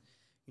price.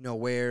 You know,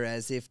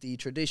 whereas if the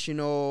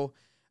traditional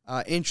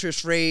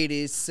interest rate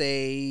is,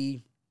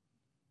 say,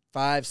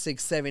 5,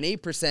 6, 7,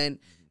 8%,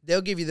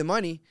 they'll give you the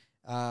money,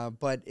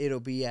 but it'll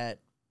be at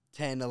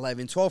 10,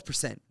 11,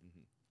 12%.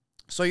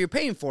 So you're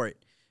paying for it.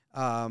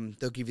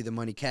 They'll give you the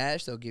money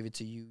cash. They'll give it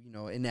to you, you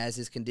know, in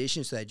as-is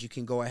conditions so that you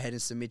can go ahead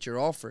and submit your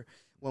offer.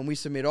 When we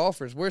submit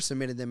offers, we're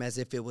submitting them as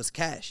if it was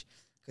cash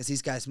because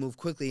these guys move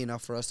quickly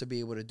enough for us to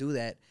be able to do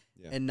that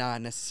and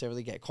not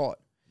necessarily get caught.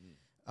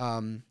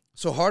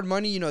 So hard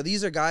money, you know,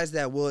 these are guys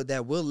that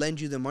will lend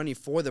you the money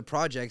for the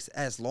projects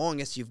as long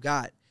as you've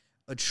got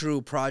a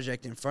true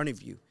project in front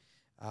of you.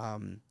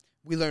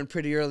 We learned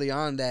pretty early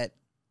on that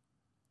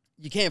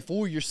you can't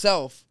fool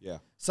yourself. Yeah.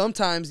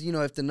 Sometimes, you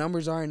know, if the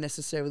numbers aren't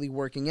necessarily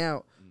working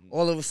out,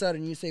 all of a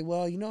sudden you say,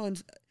 well, you know,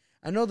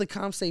 I know the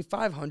comps say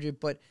 500,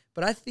 but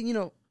I think, you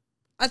know,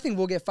 I think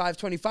we'll get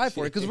 525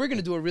 for it because we're going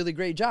to do a really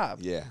great job.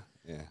 Yeah.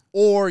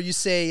 Or you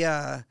say,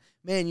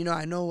 man, you know,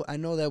 I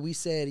know that we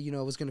said, you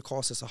know, it was going to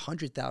cost us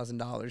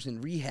 $100,000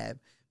 in rehab,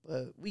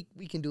 but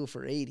we can do it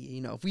for 80.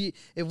 You know,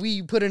 if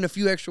we put in a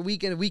few extra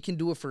weekends, we can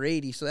do it for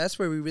 80. So that's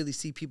where we really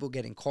see people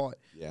getting caught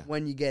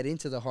when you get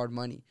into the hard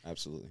money.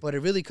 Absolutely. But it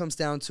really comes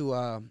down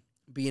to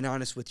being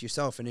honest with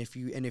yourself, and if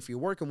you're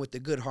working with the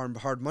good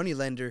hard money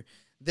lender,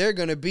 they're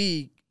going to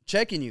be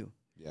checking you.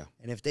 Yeah.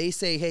 And if they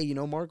say, hey, you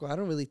know, Marco, I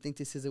don't really think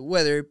this is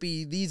whether it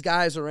be these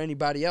guys or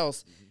anybody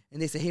else,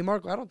 and they say, hey,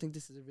 Marco, I don't think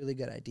this is a really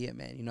good idea,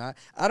 man. You know,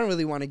 I don't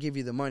really want to give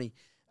you the money.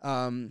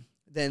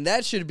 Then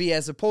that should be,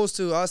 as opposed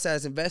to us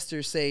as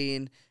investors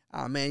saying,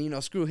 oh, man, you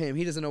know, screw him.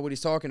 He doesn't know what he's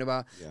talking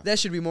about. Yeah. That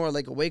should be more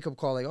like a wake-up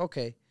call, like,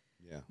 okay,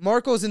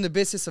 Marco's in the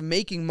business of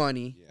making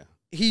money. Yeah.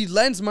 He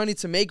lends money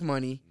to make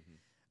money.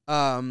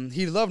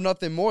 He'd love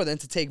nothing more than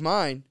to take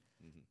mine.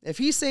 If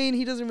he's saying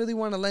he doesn't really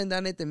want to lend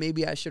on it, then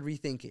maybe I should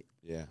rethink it.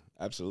 Yeah,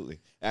 absolutely.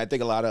 And I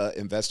think a lot of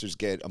investors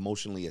get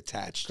emotionally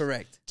attached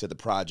to the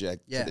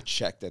project, to the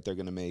check that they're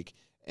going to make,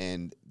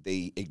 and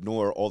they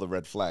ignore all the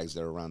red flags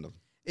that are around them.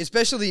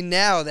 Especially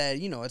now that,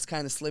 you know, it's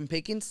kind of slim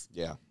pickings.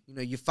 Yeah. You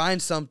know, you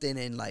find something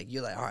and, like,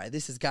 you're like, all right,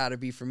 this has got to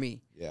be for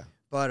me. Yeah.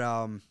 But,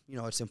 you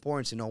know, it's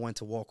important to know when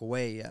to walk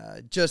away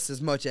just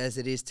as much as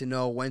it is to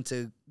know when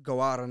to go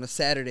out on a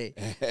Saturday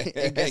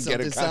and get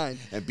something signed.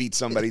 And beat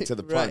somebody to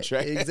the punch,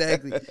 right?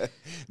 Exactly.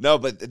 No,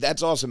 but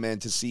that's awesome, man,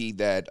 to see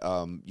that,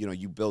 you know,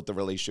 you built a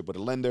relationship with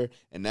a lender,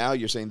 and now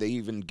you're saying they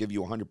even give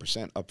you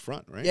 100% up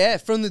front, right? Yeah,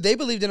 they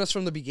believed in us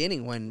from the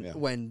beginning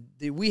when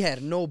we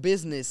had no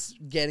business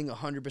getting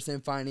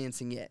 100%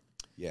 financing yet.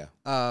 Yeah.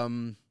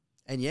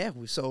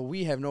 And so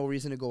we have no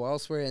reason to go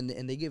elsewhere,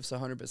 and they give us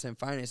 100%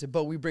 financing,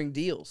 but we bring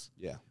deals.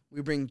 Yeah.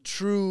 We bring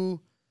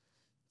true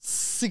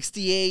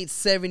 68,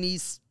 70,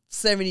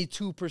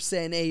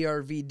 72%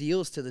 ARV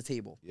deals to the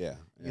table. Yeah.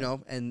 You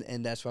know,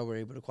 and that's why we're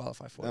able to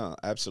qualify for it. No,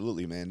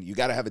 absolutely, man. You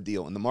got to have a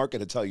deal, and the market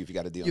will tell you if you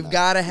got a deal. You've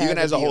got to have even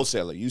as a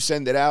wholesaler. You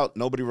send it out,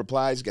 nobody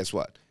replies, guess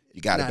what?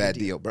 You got a bad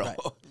deal, bro.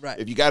 Right.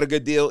 If you got a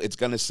good deal, it's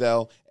going to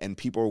sell, and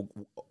people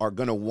are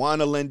going to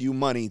want to lend you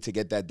money to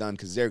get that done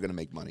because they're going to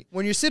make money.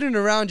 When you're sitting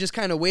around just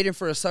kind of waiting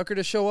for a sucker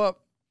to show up,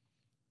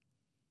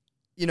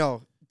 you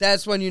know,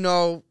 that's when you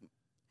know,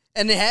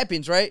 and it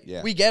happens, right?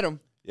 Yeah. We get them.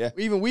 Yeah.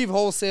 We've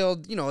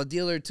wholesaled, you know, a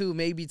deal or two,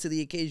 maybe to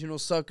the occasional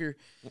sucker.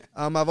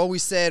 I've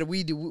always said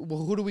who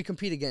do we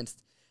compete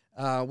against?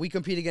 We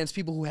compete against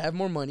people who have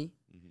more money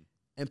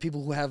and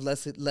people who have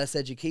less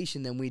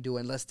education than we do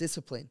and less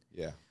discipline.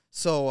 Yeah.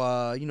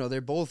 So, you know,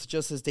 they're both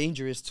just as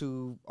dangerous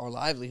to our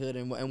livelihood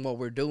and what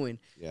we're doing.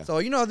 Yeah. So,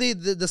 you know,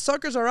 the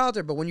suckers are out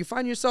there. But when you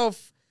find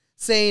yourself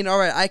saying, all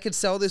right, I could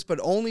sell this, but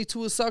only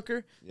to a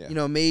sucker, you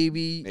know,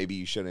 maybe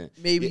you shouldn't.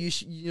 Maybe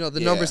you know, the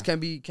numbers can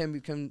be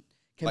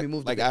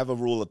moved. Like I have a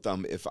rule of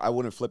thumb. If I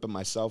wouldn't flip it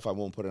myself, I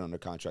won't put it under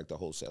contract to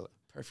wholesale it.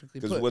 Perfectly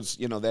put. Because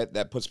you know,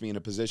 that puts me in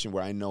a position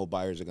where I know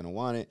buyers are going to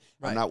want it.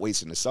 Right. I'm not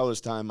wasting the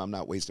seller's time. I'm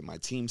not wasting my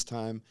team's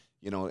time,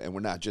 you know, and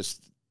we're not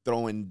just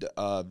throwing,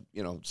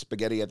 you know,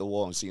 spaghetti at the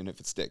wall and seeing if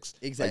it sticks.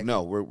 Exactly. Like,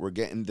 no, we're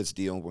getting this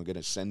deal. We're going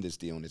to send this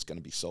deal, and it's going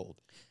to be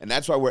sold. And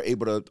that's why we're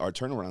able to. Our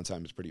turnaround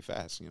time is pretty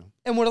fast, you know.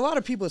 And what a lot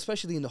of people,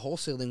 especially in the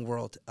wholesaling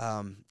world,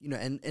 you know,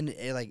 and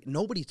like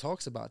nobody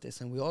talks about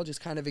this, and we all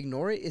just kind of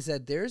ignore it, is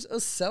that there's a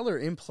seller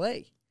in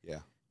play. Yeah.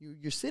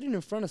 You're sitting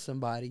in front of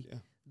somebody. Yeah.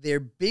 Their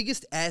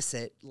biggest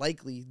asset,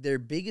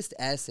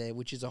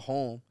 which is a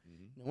home.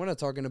 We're not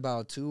talking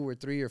about 2 or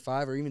 3 or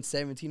 5 or even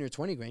 17 or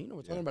 20 grand. You know,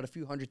 we're talking about a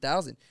few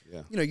 $100,000.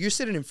 Yeah. You know, you're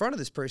sitting in front of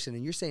this person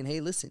and you're saying, hey,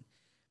 listen,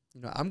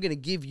 you know, I'm going to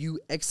give you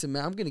X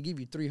amount. I'm going to give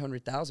you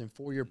 $300,000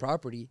 for your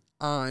property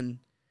on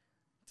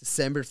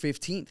December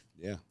 15th.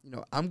 Yeah. You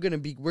know,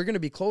 we're going to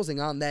be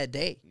closing on that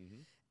day.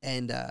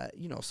 And,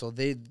 you know, so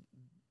they're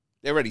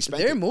already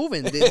spent. They're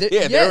moving.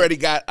 They already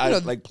got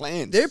like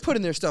plans. They're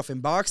putting their stuff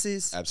in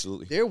boxes.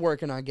 Absolutely. They're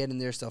working on getting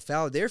their stuff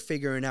out. They're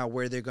figuring out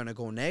where they're going to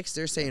go next.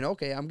 They're saying,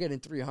 okay, I'm getting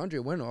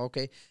 300. Well,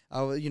 okay,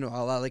 I'll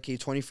allocate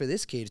 20 for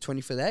this K,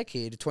 20 for that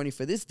K, 20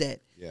 for this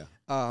debt. Yeah.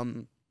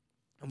 And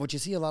what you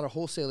see a lot of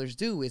wholesalers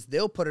do is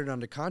they'll put it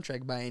under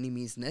contract by any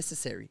means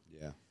necessary.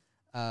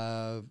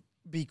 Yeah.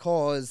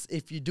 Because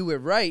if you do it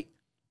right,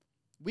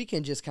 we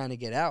can just kind of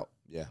get out.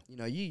 Yeah. You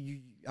know,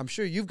 I'm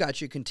sure you've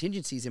got your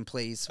contingencies in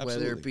place,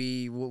 Absolutely. whether it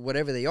be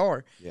whatever they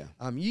are. Yeah.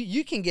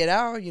 You can get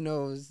out, you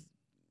know,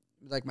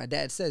 like my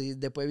dad said,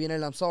 después viene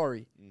el I'm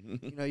sorry.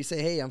 Mm-hmm. You know, you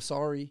say, hey, I'm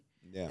sorry.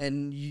 Yeah.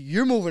 And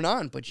you're moving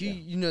on. But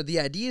you know, the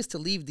idea is to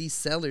leave these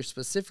sellers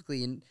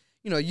specifically. And,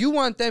 you know, you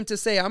want them to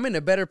say, I'm in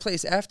a better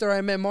place after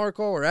I met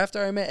Marco or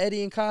after I met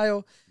Eddie and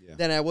Kyle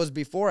than I was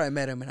before I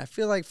met him. And I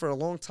feel like for a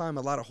long time,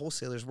 a lot of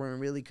wholesalers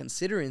weren't really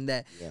considering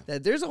that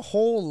there's a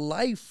whole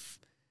life,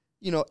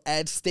 you know,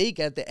 at stake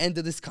at the end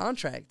of this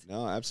contract.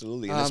 No,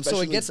 absolutely. And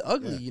so it gets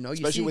ugly, you know.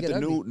 Especially with the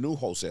new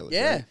wholesalers.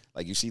 Yeah. Right?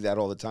 Like you see that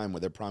all the time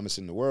where they're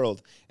promising the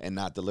world and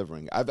not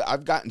delivering.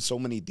 I've gotten so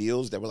many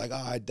deals that were like,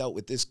 oh, I dealt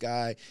with this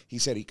guy. He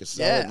said he could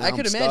sell it. Now I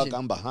could imagine. Stuck.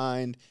 I'm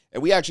behind.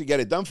 And we actually get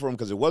it done for him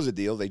because it was a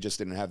deal. They just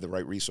didn't have the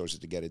right resources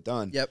to get it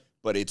done. Yep.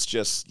 But it's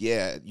just,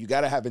 you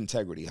got to have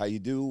integrity. How you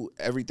do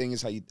everything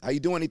is how you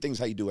do anything is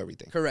how you do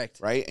everything. Correct.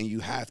 Right? And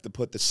you have to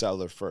put the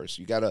seller first.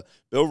 You got to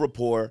build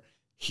rapport,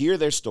 hear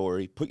their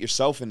story, put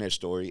yourself in their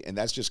story, and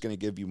that's just going to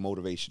give you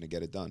motivation to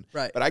get it done.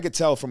 Right. But I could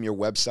tell from your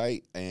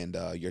website and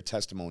your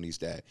testimonies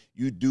that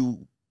you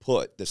do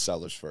put the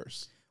sellers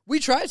first. We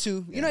try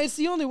to. You know, it's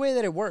the only way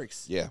that it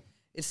works. Yeah.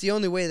 It's the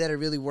only way that it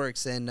really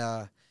works. And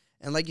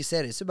like you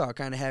said, it's about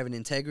kind of having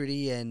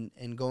integrity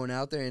and going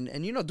out there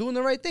and, you know, doing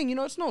the right thing. You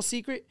know, it's no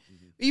secret.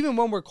 Mm-hmm. Even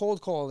when we're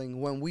cold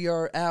calling, when we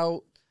are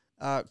out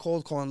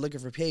cold calling, looking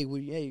for pay,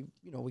 you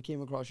know, we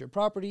came across your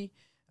property.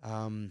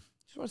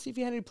 Just want to see if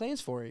you had any plans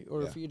for it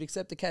or if you'd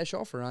accept a cash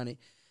offer on it.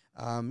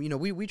 You know,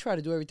 we try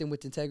to do everything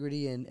with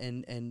integrity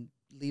and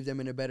leave them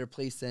in a better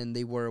place than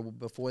they were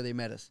before they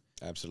met us.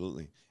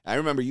 Absolutely. I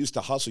remember you used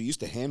to hustle. You used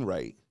to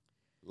handwrite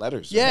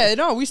letters. Yeah, right?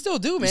 no, we still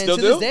do, man. Still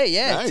to do? this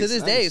day, Nice, to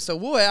this day. So,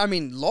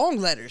 long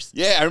letters.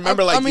 Yeah, I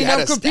remember I'm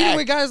competing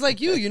with guys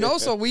like you know,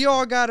 so we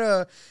all got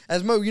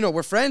you know,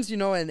 we're friends, you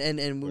know,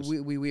 and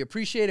we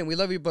appreciate it and we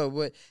love you,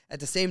 but at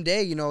the same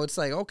day, you know, it's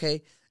like,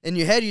 okay, in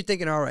your head, you're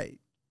thinking, all right,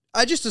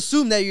 I just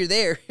assume that you're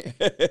there.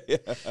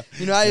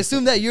 You know, I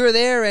assume that you're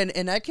there,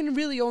 and I can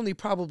really only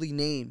probably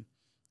name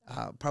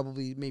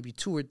maybe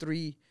 2 or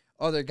 3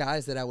 other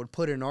guys that I would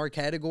put in our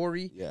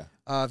category. Yeah.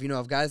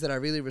 Of guys that I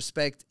really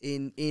respect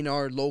in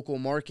our local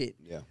market.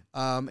 Yeah.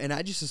 And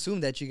I just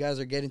assume that you guys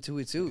are getting to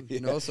it too. You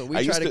know, so we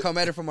I try to come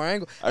at it from our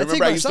angle. I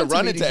remember I used to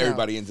run into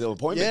everybody until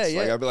appointments.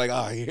 Yeah. Like I'd be like,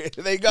 oh, here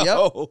they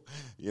go. Yep.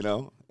 You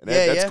know, and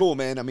that's cool,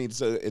 man. I mean,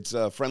 it's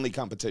a friendly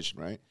competition,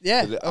 right?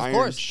 Yeah, of iron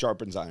course.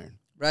 Sharpens iron.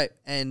 Right,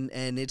 and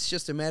it's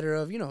just a matter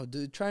of, you know,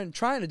 trying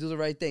to do the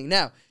right thing.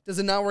 Now, does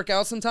it not work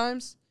out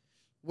sometimes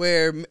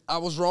where I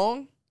was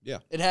wrong? Yeah.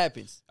 It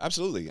happens.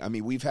 Absolutely. I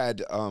mean, we've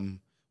had,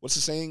 what's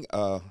the saying?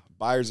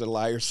 Buyers are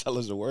liars,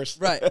 sellers are worse.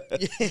 Right.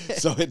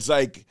 So it's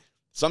like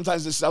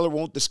sometimes the seller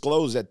won't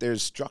disclose that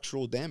there's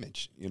structural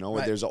damage, you know,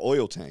 or there's an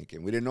oil tank,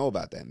 and we didn't know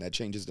about that, and that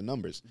changes the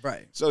numbers.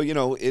 Right. So, you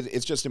know,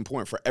 it's just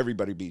important for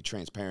everybody to be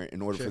transparent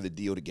in order for the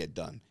deal to get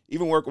done.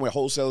 Even working with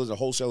wholesalers, a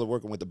wholesaler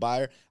working with the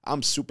buyer,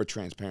 I'm super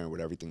transparent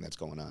with everything that's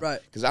going on. Right.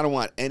 Because I don't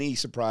want any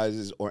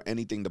surprises or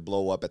anything to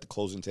blow up at the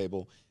closing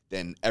table.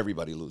 Then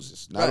everybody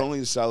loses. Not only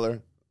the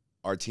seller,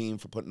 our team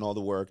for putting all the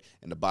work,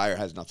 and the buyer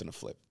has nothing to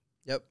flip.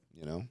 Yep.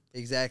 You know?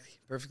 Exactly.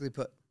 Perfectly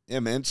put.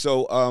 Yeah, man.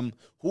 So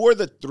who are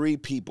the 3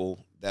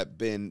 people that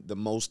been the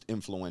most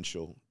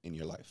influential in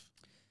your life?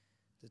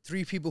 The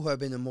 3 people who have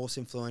been the most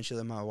influential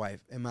in my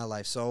life.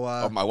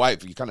 So my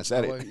wife, you kind of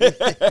said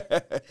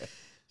it.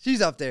 She's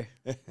up there.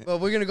 Well,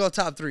 we're going to go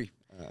top 3.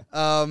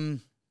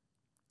 Man,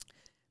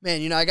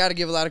 you know, I got to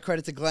give a lot of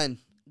credit to Glenn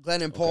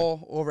and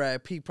Paul over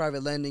at Peak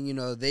Private Lending. You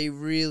know, they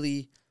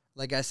really,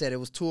 like I said, it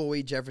was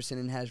 208 Jefferson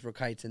and Hasbrook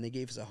Heights, and they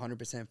gave us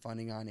 100%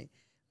 funding on it.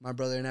 My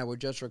brother and I were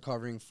just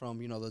recovering from,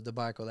 you know, the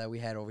debacle that we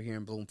had over here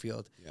in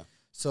Bloomfield. Yeah.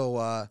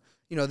 So,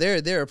 you know,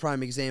 they're a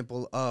prime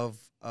example of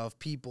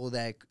people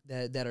that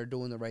are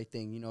doing the right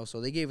thing, you know.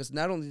 So they gave us,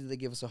 not only did they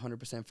give us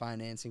 100%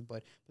 financing,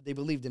 but they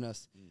believed in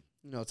us,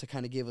 you know, to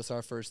kind of give us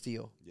our first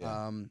deal,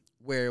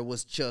 where it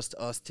was just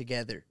us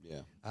together.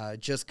 Yeah.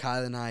 Just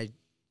Kyle and I,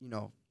 you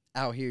know,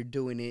 out here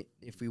doing it.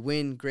 If we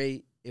win,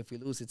 great. If we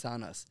lose, it's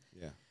on us.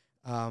 Yeah.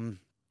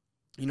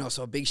 You know,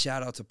 so a big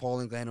shout out to Paul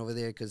and Glenn over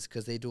there because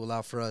they do a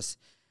lot for us.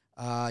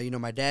 You know,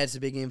 my dad's a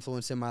big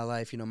influence in my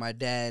life. You know, my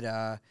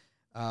dad,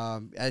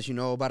 as you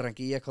know,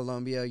 Barranquilla,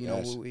 Colombia. You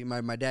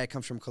know, my dad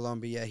comes from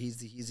Colombia.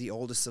 He's the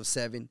oldest of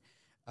 7,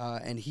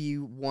 and he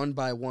one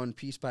by one,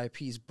 piece by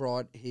piece,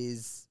 brought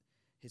his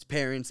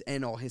parents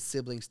and all his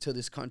siblings to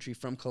this country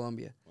from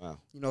Colombia. Wow.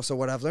 You know, so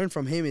what I've learned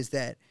from him is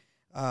that,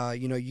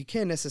 you know, you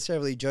can't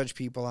necessarily judge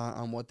people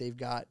on what they've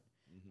got.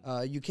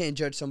 You can't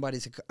judge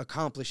somebody's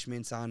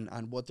accomplishments on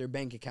what their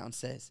bank account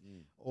says,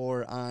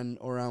 or on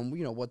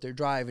you know, what they're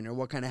driving or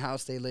what kind of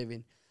house they live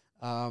in.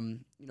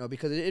 You know,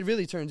 because it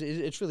really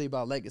it's really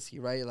about legacy,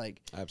 right?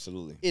 Like,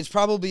 absolutely, it's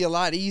probably a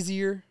lot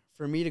easier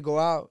for me to go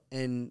out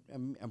and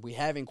we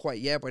haven't quite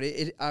yet, but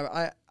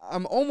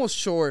I'm almost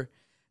sure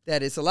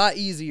that it's a lot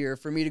easier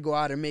for me to go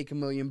out and make $1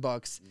 million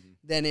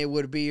than it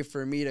would be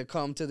for me to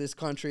come to this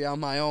country on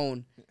my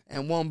own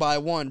and one by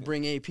one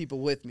bring 8 people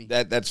with me.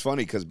 That's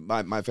funny because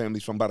my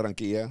family's from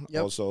Barranquilla,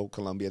 Yep. also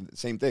Colombia.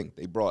 Same thing.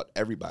 They brought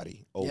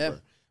everybody over. Yeah.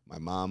 My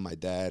mom, my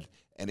dad.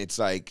 And it's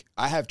like,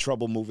 I have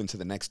trouble moving to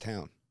the next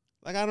town.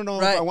 Like, I don't know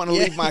Right. if I want to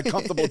Yeah. leave my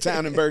comfortable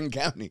town in Bergen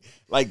County.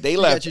 Like, they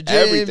got left your gym,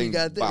 you everything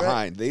got the- right.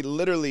 behind. They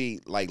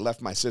literally, like,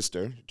 left my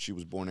sister. She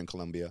was born in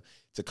Colombia.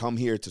 To come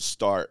here to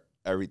start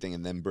everything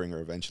and then bring her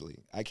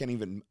eventually. I can't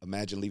even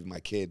imagine leaving my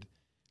kid,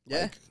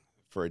 Yeah. like,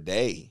 for a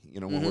day, you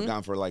know, when we're Mhm.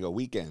 gone for, like, a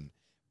weekend.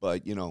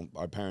 But, you know,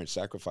 our parents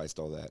sacrificed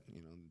all that.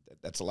 You know,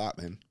 that's a lot,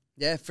 man.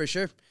 Yeah, for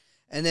sure.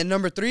 And then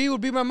number 3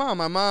 would be my mom.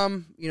 My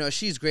mom, you know,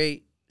 she's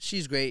great.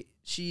 She's great.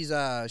 She's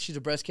a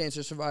breast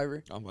cancer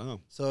survivor. Oh,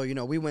 wow. So, you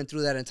know, we went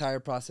through that entire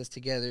process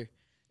together.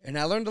 And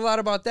I learned a lot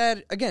about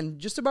that. Again,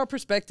 just about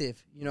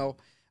perspective. You know,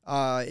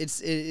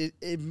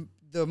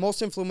 the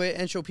most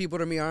influential people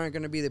to me aren't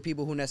going to be the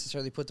people who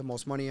necessarily put the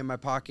most money in my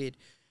pocket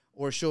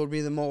or showed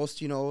me the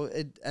most, you know.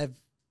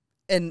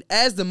 And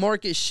as the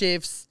market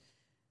shifts,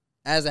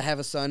 as I have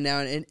a son now,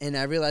 and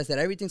I realize that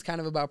everything's kind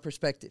of about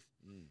perspective.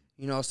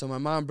 You know, so my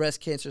mom, breast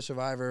cancer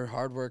survivor,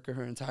 hard worker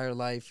her entire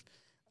life.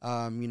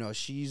 You know,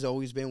 she's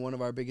always been one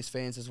of our biggest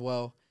fans as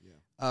well.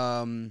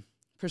 Yeah.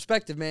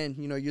 Perspective, man.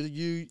 You know,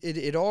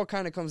 it all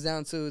kind of comes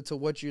down to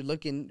what you're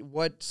looking,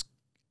 what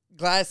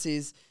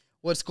glasses,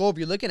 what scope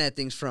you're looking at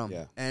things from.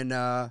 Yeah. And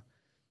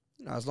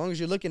you know, as long as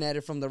you're looking at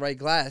it from the right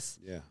glass,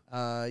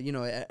 Yeah. you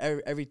know,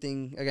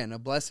 everything, again, a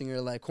blessing or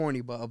like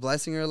corny, but a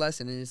blessing or a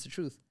lesson, and it's the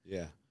truth.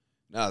 Yeah.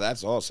 No,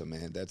 that's awesome,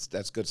 man.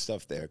 That's good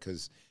stuff there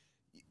because,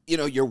 you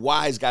know, your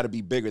why's got to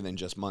be bigger than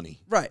just money.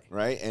 Right.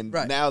 Right? And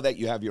Right. now that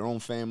you have your own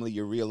family,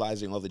 you're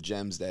realizing all the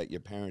gems that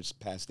your parents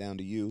passed down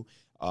to you,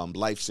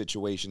 life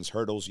situations,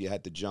 hurdles you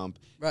had to jump,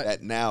 Right.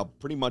 that now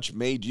pretty much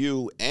made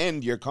you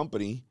and your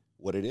company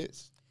what it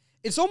is.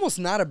 It's almost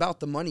not about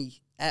the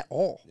money at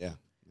all. Yeah.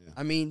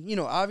 I mean, you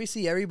know,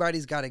 obviously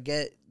everybody's got to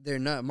get their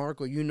nut,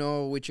 Marco. You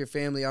know, with your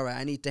family, all right,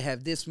 I need to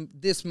have this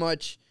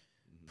much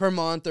per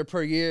month or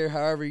per year,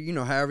 however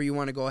you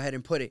want to go ahead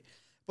and put it.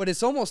 But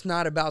it's almost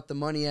not about the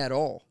money at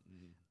all.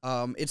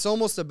 It's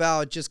almost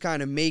about just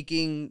kind of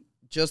making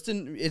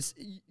it's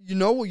you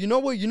know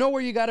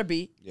where you got to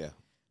be. Yeah.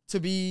 To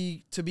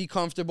be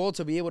comfortable,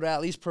 to be able to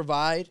at least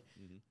provide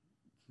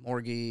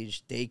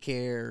mortgage,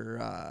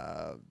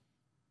 daycare,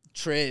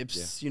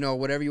 trips, you know,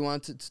 whatever you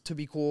want to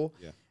be cool.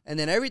 Yeah. And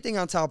then everything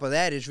on top of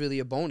that is really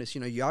a bonus.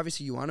 You know, you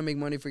want to make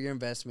money for your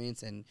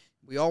investments, and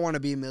we all want to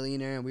be a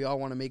millionaire, and we all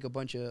want to make a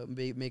bunch of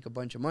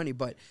money.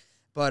 But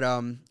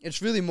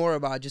it's really more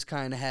about just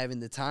kind of having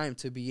the time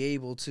to be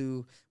able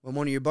to, when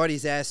one of your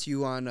buddies asks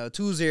you on a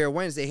Tuesday or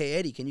Wednesday, hey,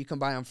 Eddie, can you come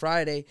by on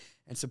Friday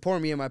and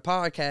support me in my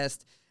podcast?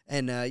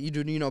 And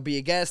be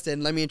a guest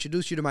and let me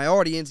introduce you to my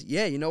audience.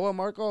 Yeah, you know what,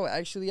 Marco?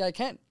 Actually, I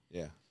can.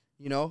 Yeah.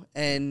 You know,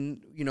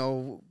 and, you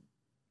know,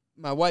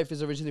 my wife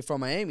is originally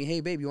from Miami.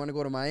 Hey, babe, you want to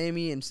go to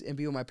Miami and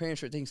be with my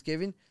parents for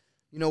Thanksgiving?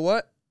 You know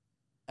what?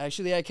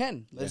 Actually, I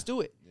can. Let's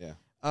do it. Yeah.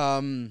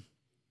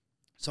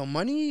 So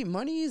money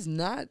is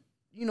not,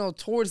 you know,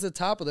 towards the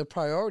top of the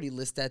priority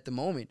list at the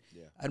moment.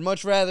 Yeah. I'd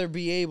much rather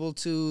be able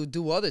to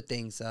do other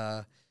things,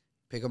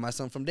 pick up my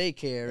son from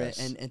daycare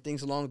Yes. and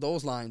things along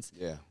those lines.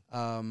 Yeah.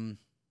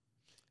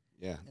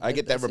 Yeah. And I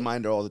get that that's it.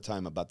 reminder all the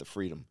time about the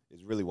freedom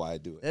is really why I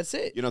do it. That's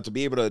it. You know, to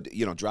be able to,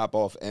 you know, drop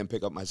off and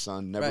pick up my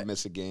son, never Right.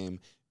 miss a game,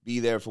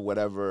 be there for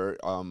whatever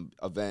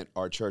event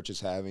our church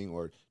is having,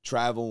 or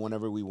travel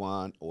whenever we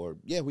want, or,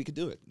 we could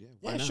do it. Yeah,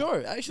 why Yeah, not?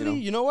 sure. Actually,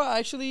 you know what?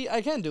 Actually,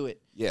 I can do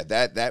it. Yeah,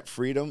 that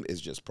freedom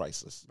is just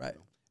priceless. Right. You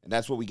know? And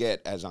that's what we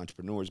get as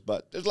entrepreneurs.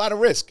 But there's a lot of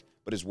risk,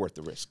 but it's worth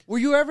the risk. Were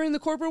you ever in the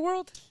corporate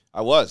world?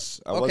 I was.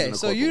 I was in Okay, the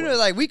so corporate you know, world.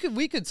 like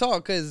we could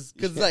talk because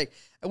like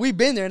we've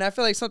been there, and I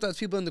feel like sometimes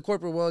people in the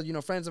corporate world, you know,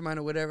 friends of mine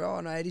or whatever,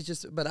 oh no, Eddie's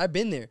just, but I've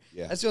been there.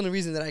 Yeah. That's the only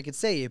reason that I could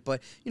say it.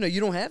 But you know, you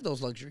don't have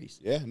those luxuries.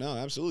 Yeah, no,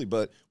 absolutely.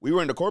 But we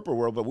were in the corporate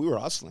world, but we were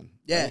hustling.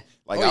 Yeah. Right?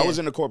 Like Oh, I yeah. was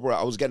in the corporate.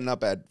 I was getting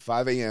up at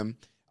 5 a.m.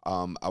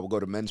 I would go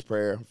to men's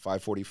prayer,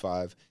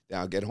 5:45. Then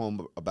I'll get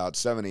home about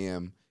 7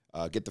 a.m.,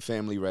 get the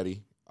family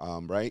ready,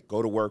 right?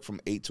 Go to work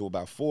from 8 to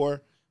about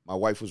 4. My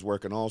wife was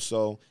working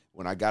also.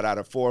 When I got out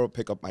at 4,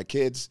 pick up my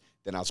kids.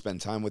 Then I'll spend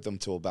time with them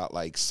till about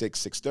like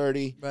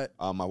 6:30. Right.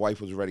 My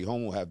wife was already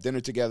home. We'll have dinner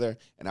together.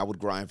 And I would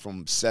grind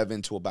from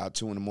 7 to about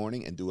 2 in the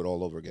morning and do it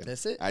all over again.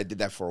 That's it. I did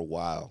that for a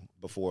while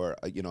before,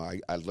 I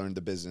learned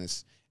the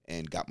business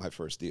and got my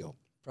first deal.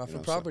 Profit You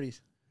know, so-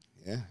 properties.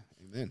 Yeah,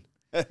 amen.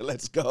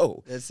 Let's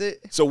go. That's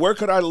it. So where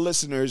could our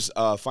listeners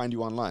find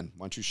you online?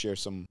 Why don't you share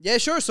some? Yeah,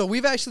 sure. So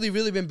we've actually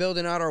really been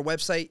building out our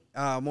website.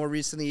 More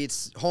recently,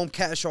 it's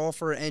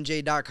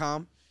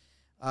homecashofferNJ.com.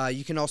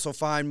 You can also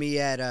find me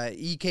at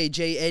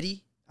EKJ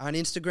Eddie on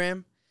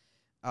Instagram.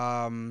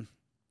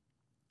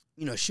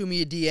 You know, shoot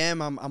me a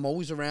DM. I'm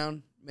always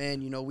around,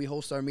 man. You know, we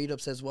host our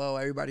meetups as well.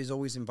 Everybody's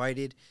always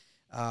invited.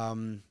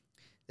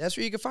 That's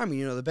where you can find me.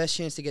 You know, the best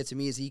chance to get to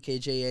me is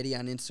EKJ Eddie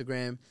on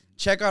Instagram.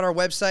 Check out our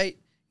website.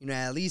 you know,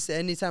 at least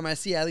anytime I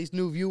see at least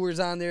new viewers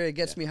on there, it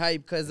gets me hyped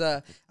because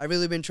I've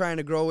really been trying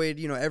to grow it,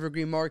 you know,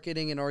 evergreen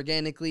marketing and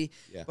organically.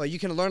 Yeah. But you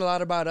can learn a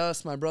lot about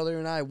us, my brother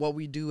and I, what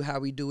we do, how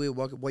we do it,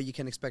 what you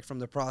can expect from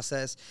the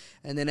process.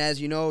 And then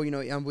as you know,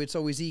 it's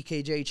always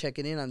EKJ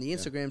checking in on the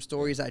Instagram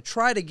stories. I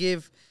try to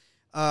give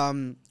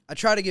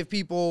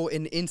people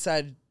an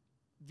inside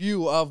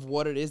view of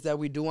what it is that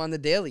we do on the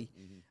daily.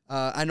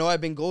 I know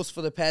I've been ghost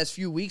for the past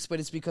few weeks, but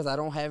it's because I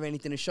don't have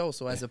anything to show.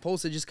 So as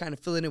opposed to just kind of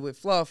filling it with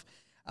fluff,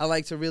 I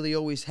like to really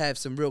always have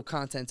some real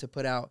content to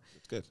put out.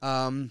 That's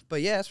good.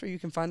 But yeah, that's where you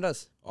can find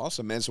us.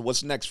 Awesome, man. So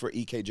what's next for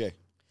EKJ?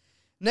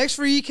 Next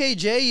for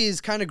EKJ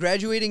is kind of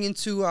graduating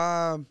into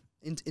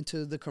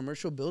the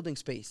commercial building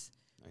space.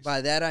 Nice.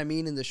 By that, I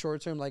mean in the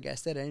short term, like I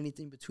said,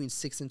 anything between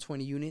 6 and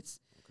 20 units.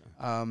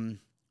 Okay.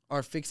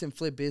 Our fix and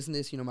flip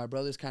business, my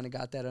brother's kind of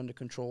got that under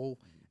control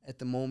at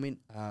the moment.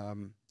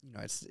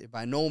 It's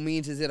by no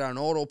means is it on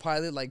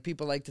autopilot like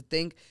people like to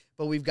think,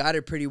 but we've got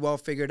it pretty well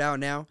figured out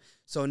now.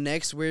 So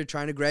next, we're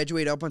trying to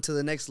graduate up onto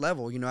the next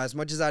level. As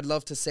much as I'd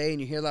love to say, and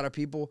you hear a lot of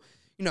people,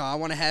 I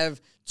want to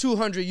have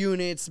 200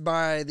 units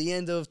by the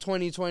end of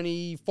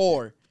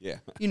 2024. Yeah.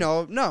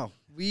 No,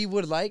 we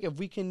would like if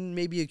we can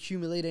maybe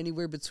accumulate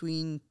anywhere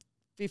between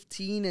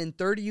 15 and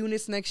 30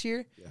 units next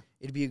year. Yeah.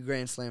 It'd be a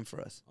grand slam for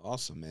us.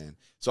 Awesome, man.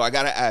 So I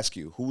got to ask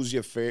you, who's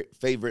your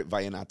favorite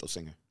vallenato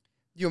singer?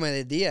 Yo me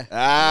decía.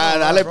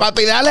 Dale,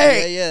 papi,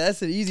 dale. Yeah,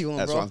 that's an easy one,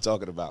 That's bro. what I'm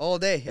talking about. All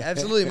day.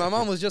 Absolutely. My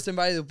mom was just in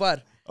Valle del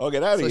Par. Oh,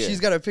 get out of here. So she's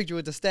got a picture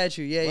with the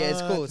statue. Yeah,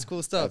 it's cool. It's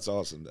cool stuff.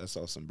 That's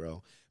awesome,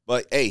 bro.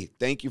 But, hey,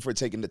 thank you for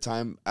taking the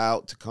time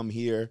out to come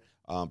here.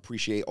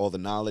 Appreciate all the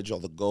knowledge,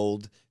 all the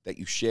gold that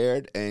you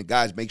shared. And,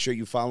 guys, make sure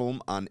you follow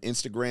him on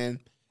Instagram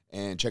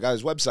and check out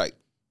his website.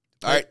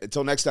 All right,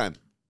 until next time.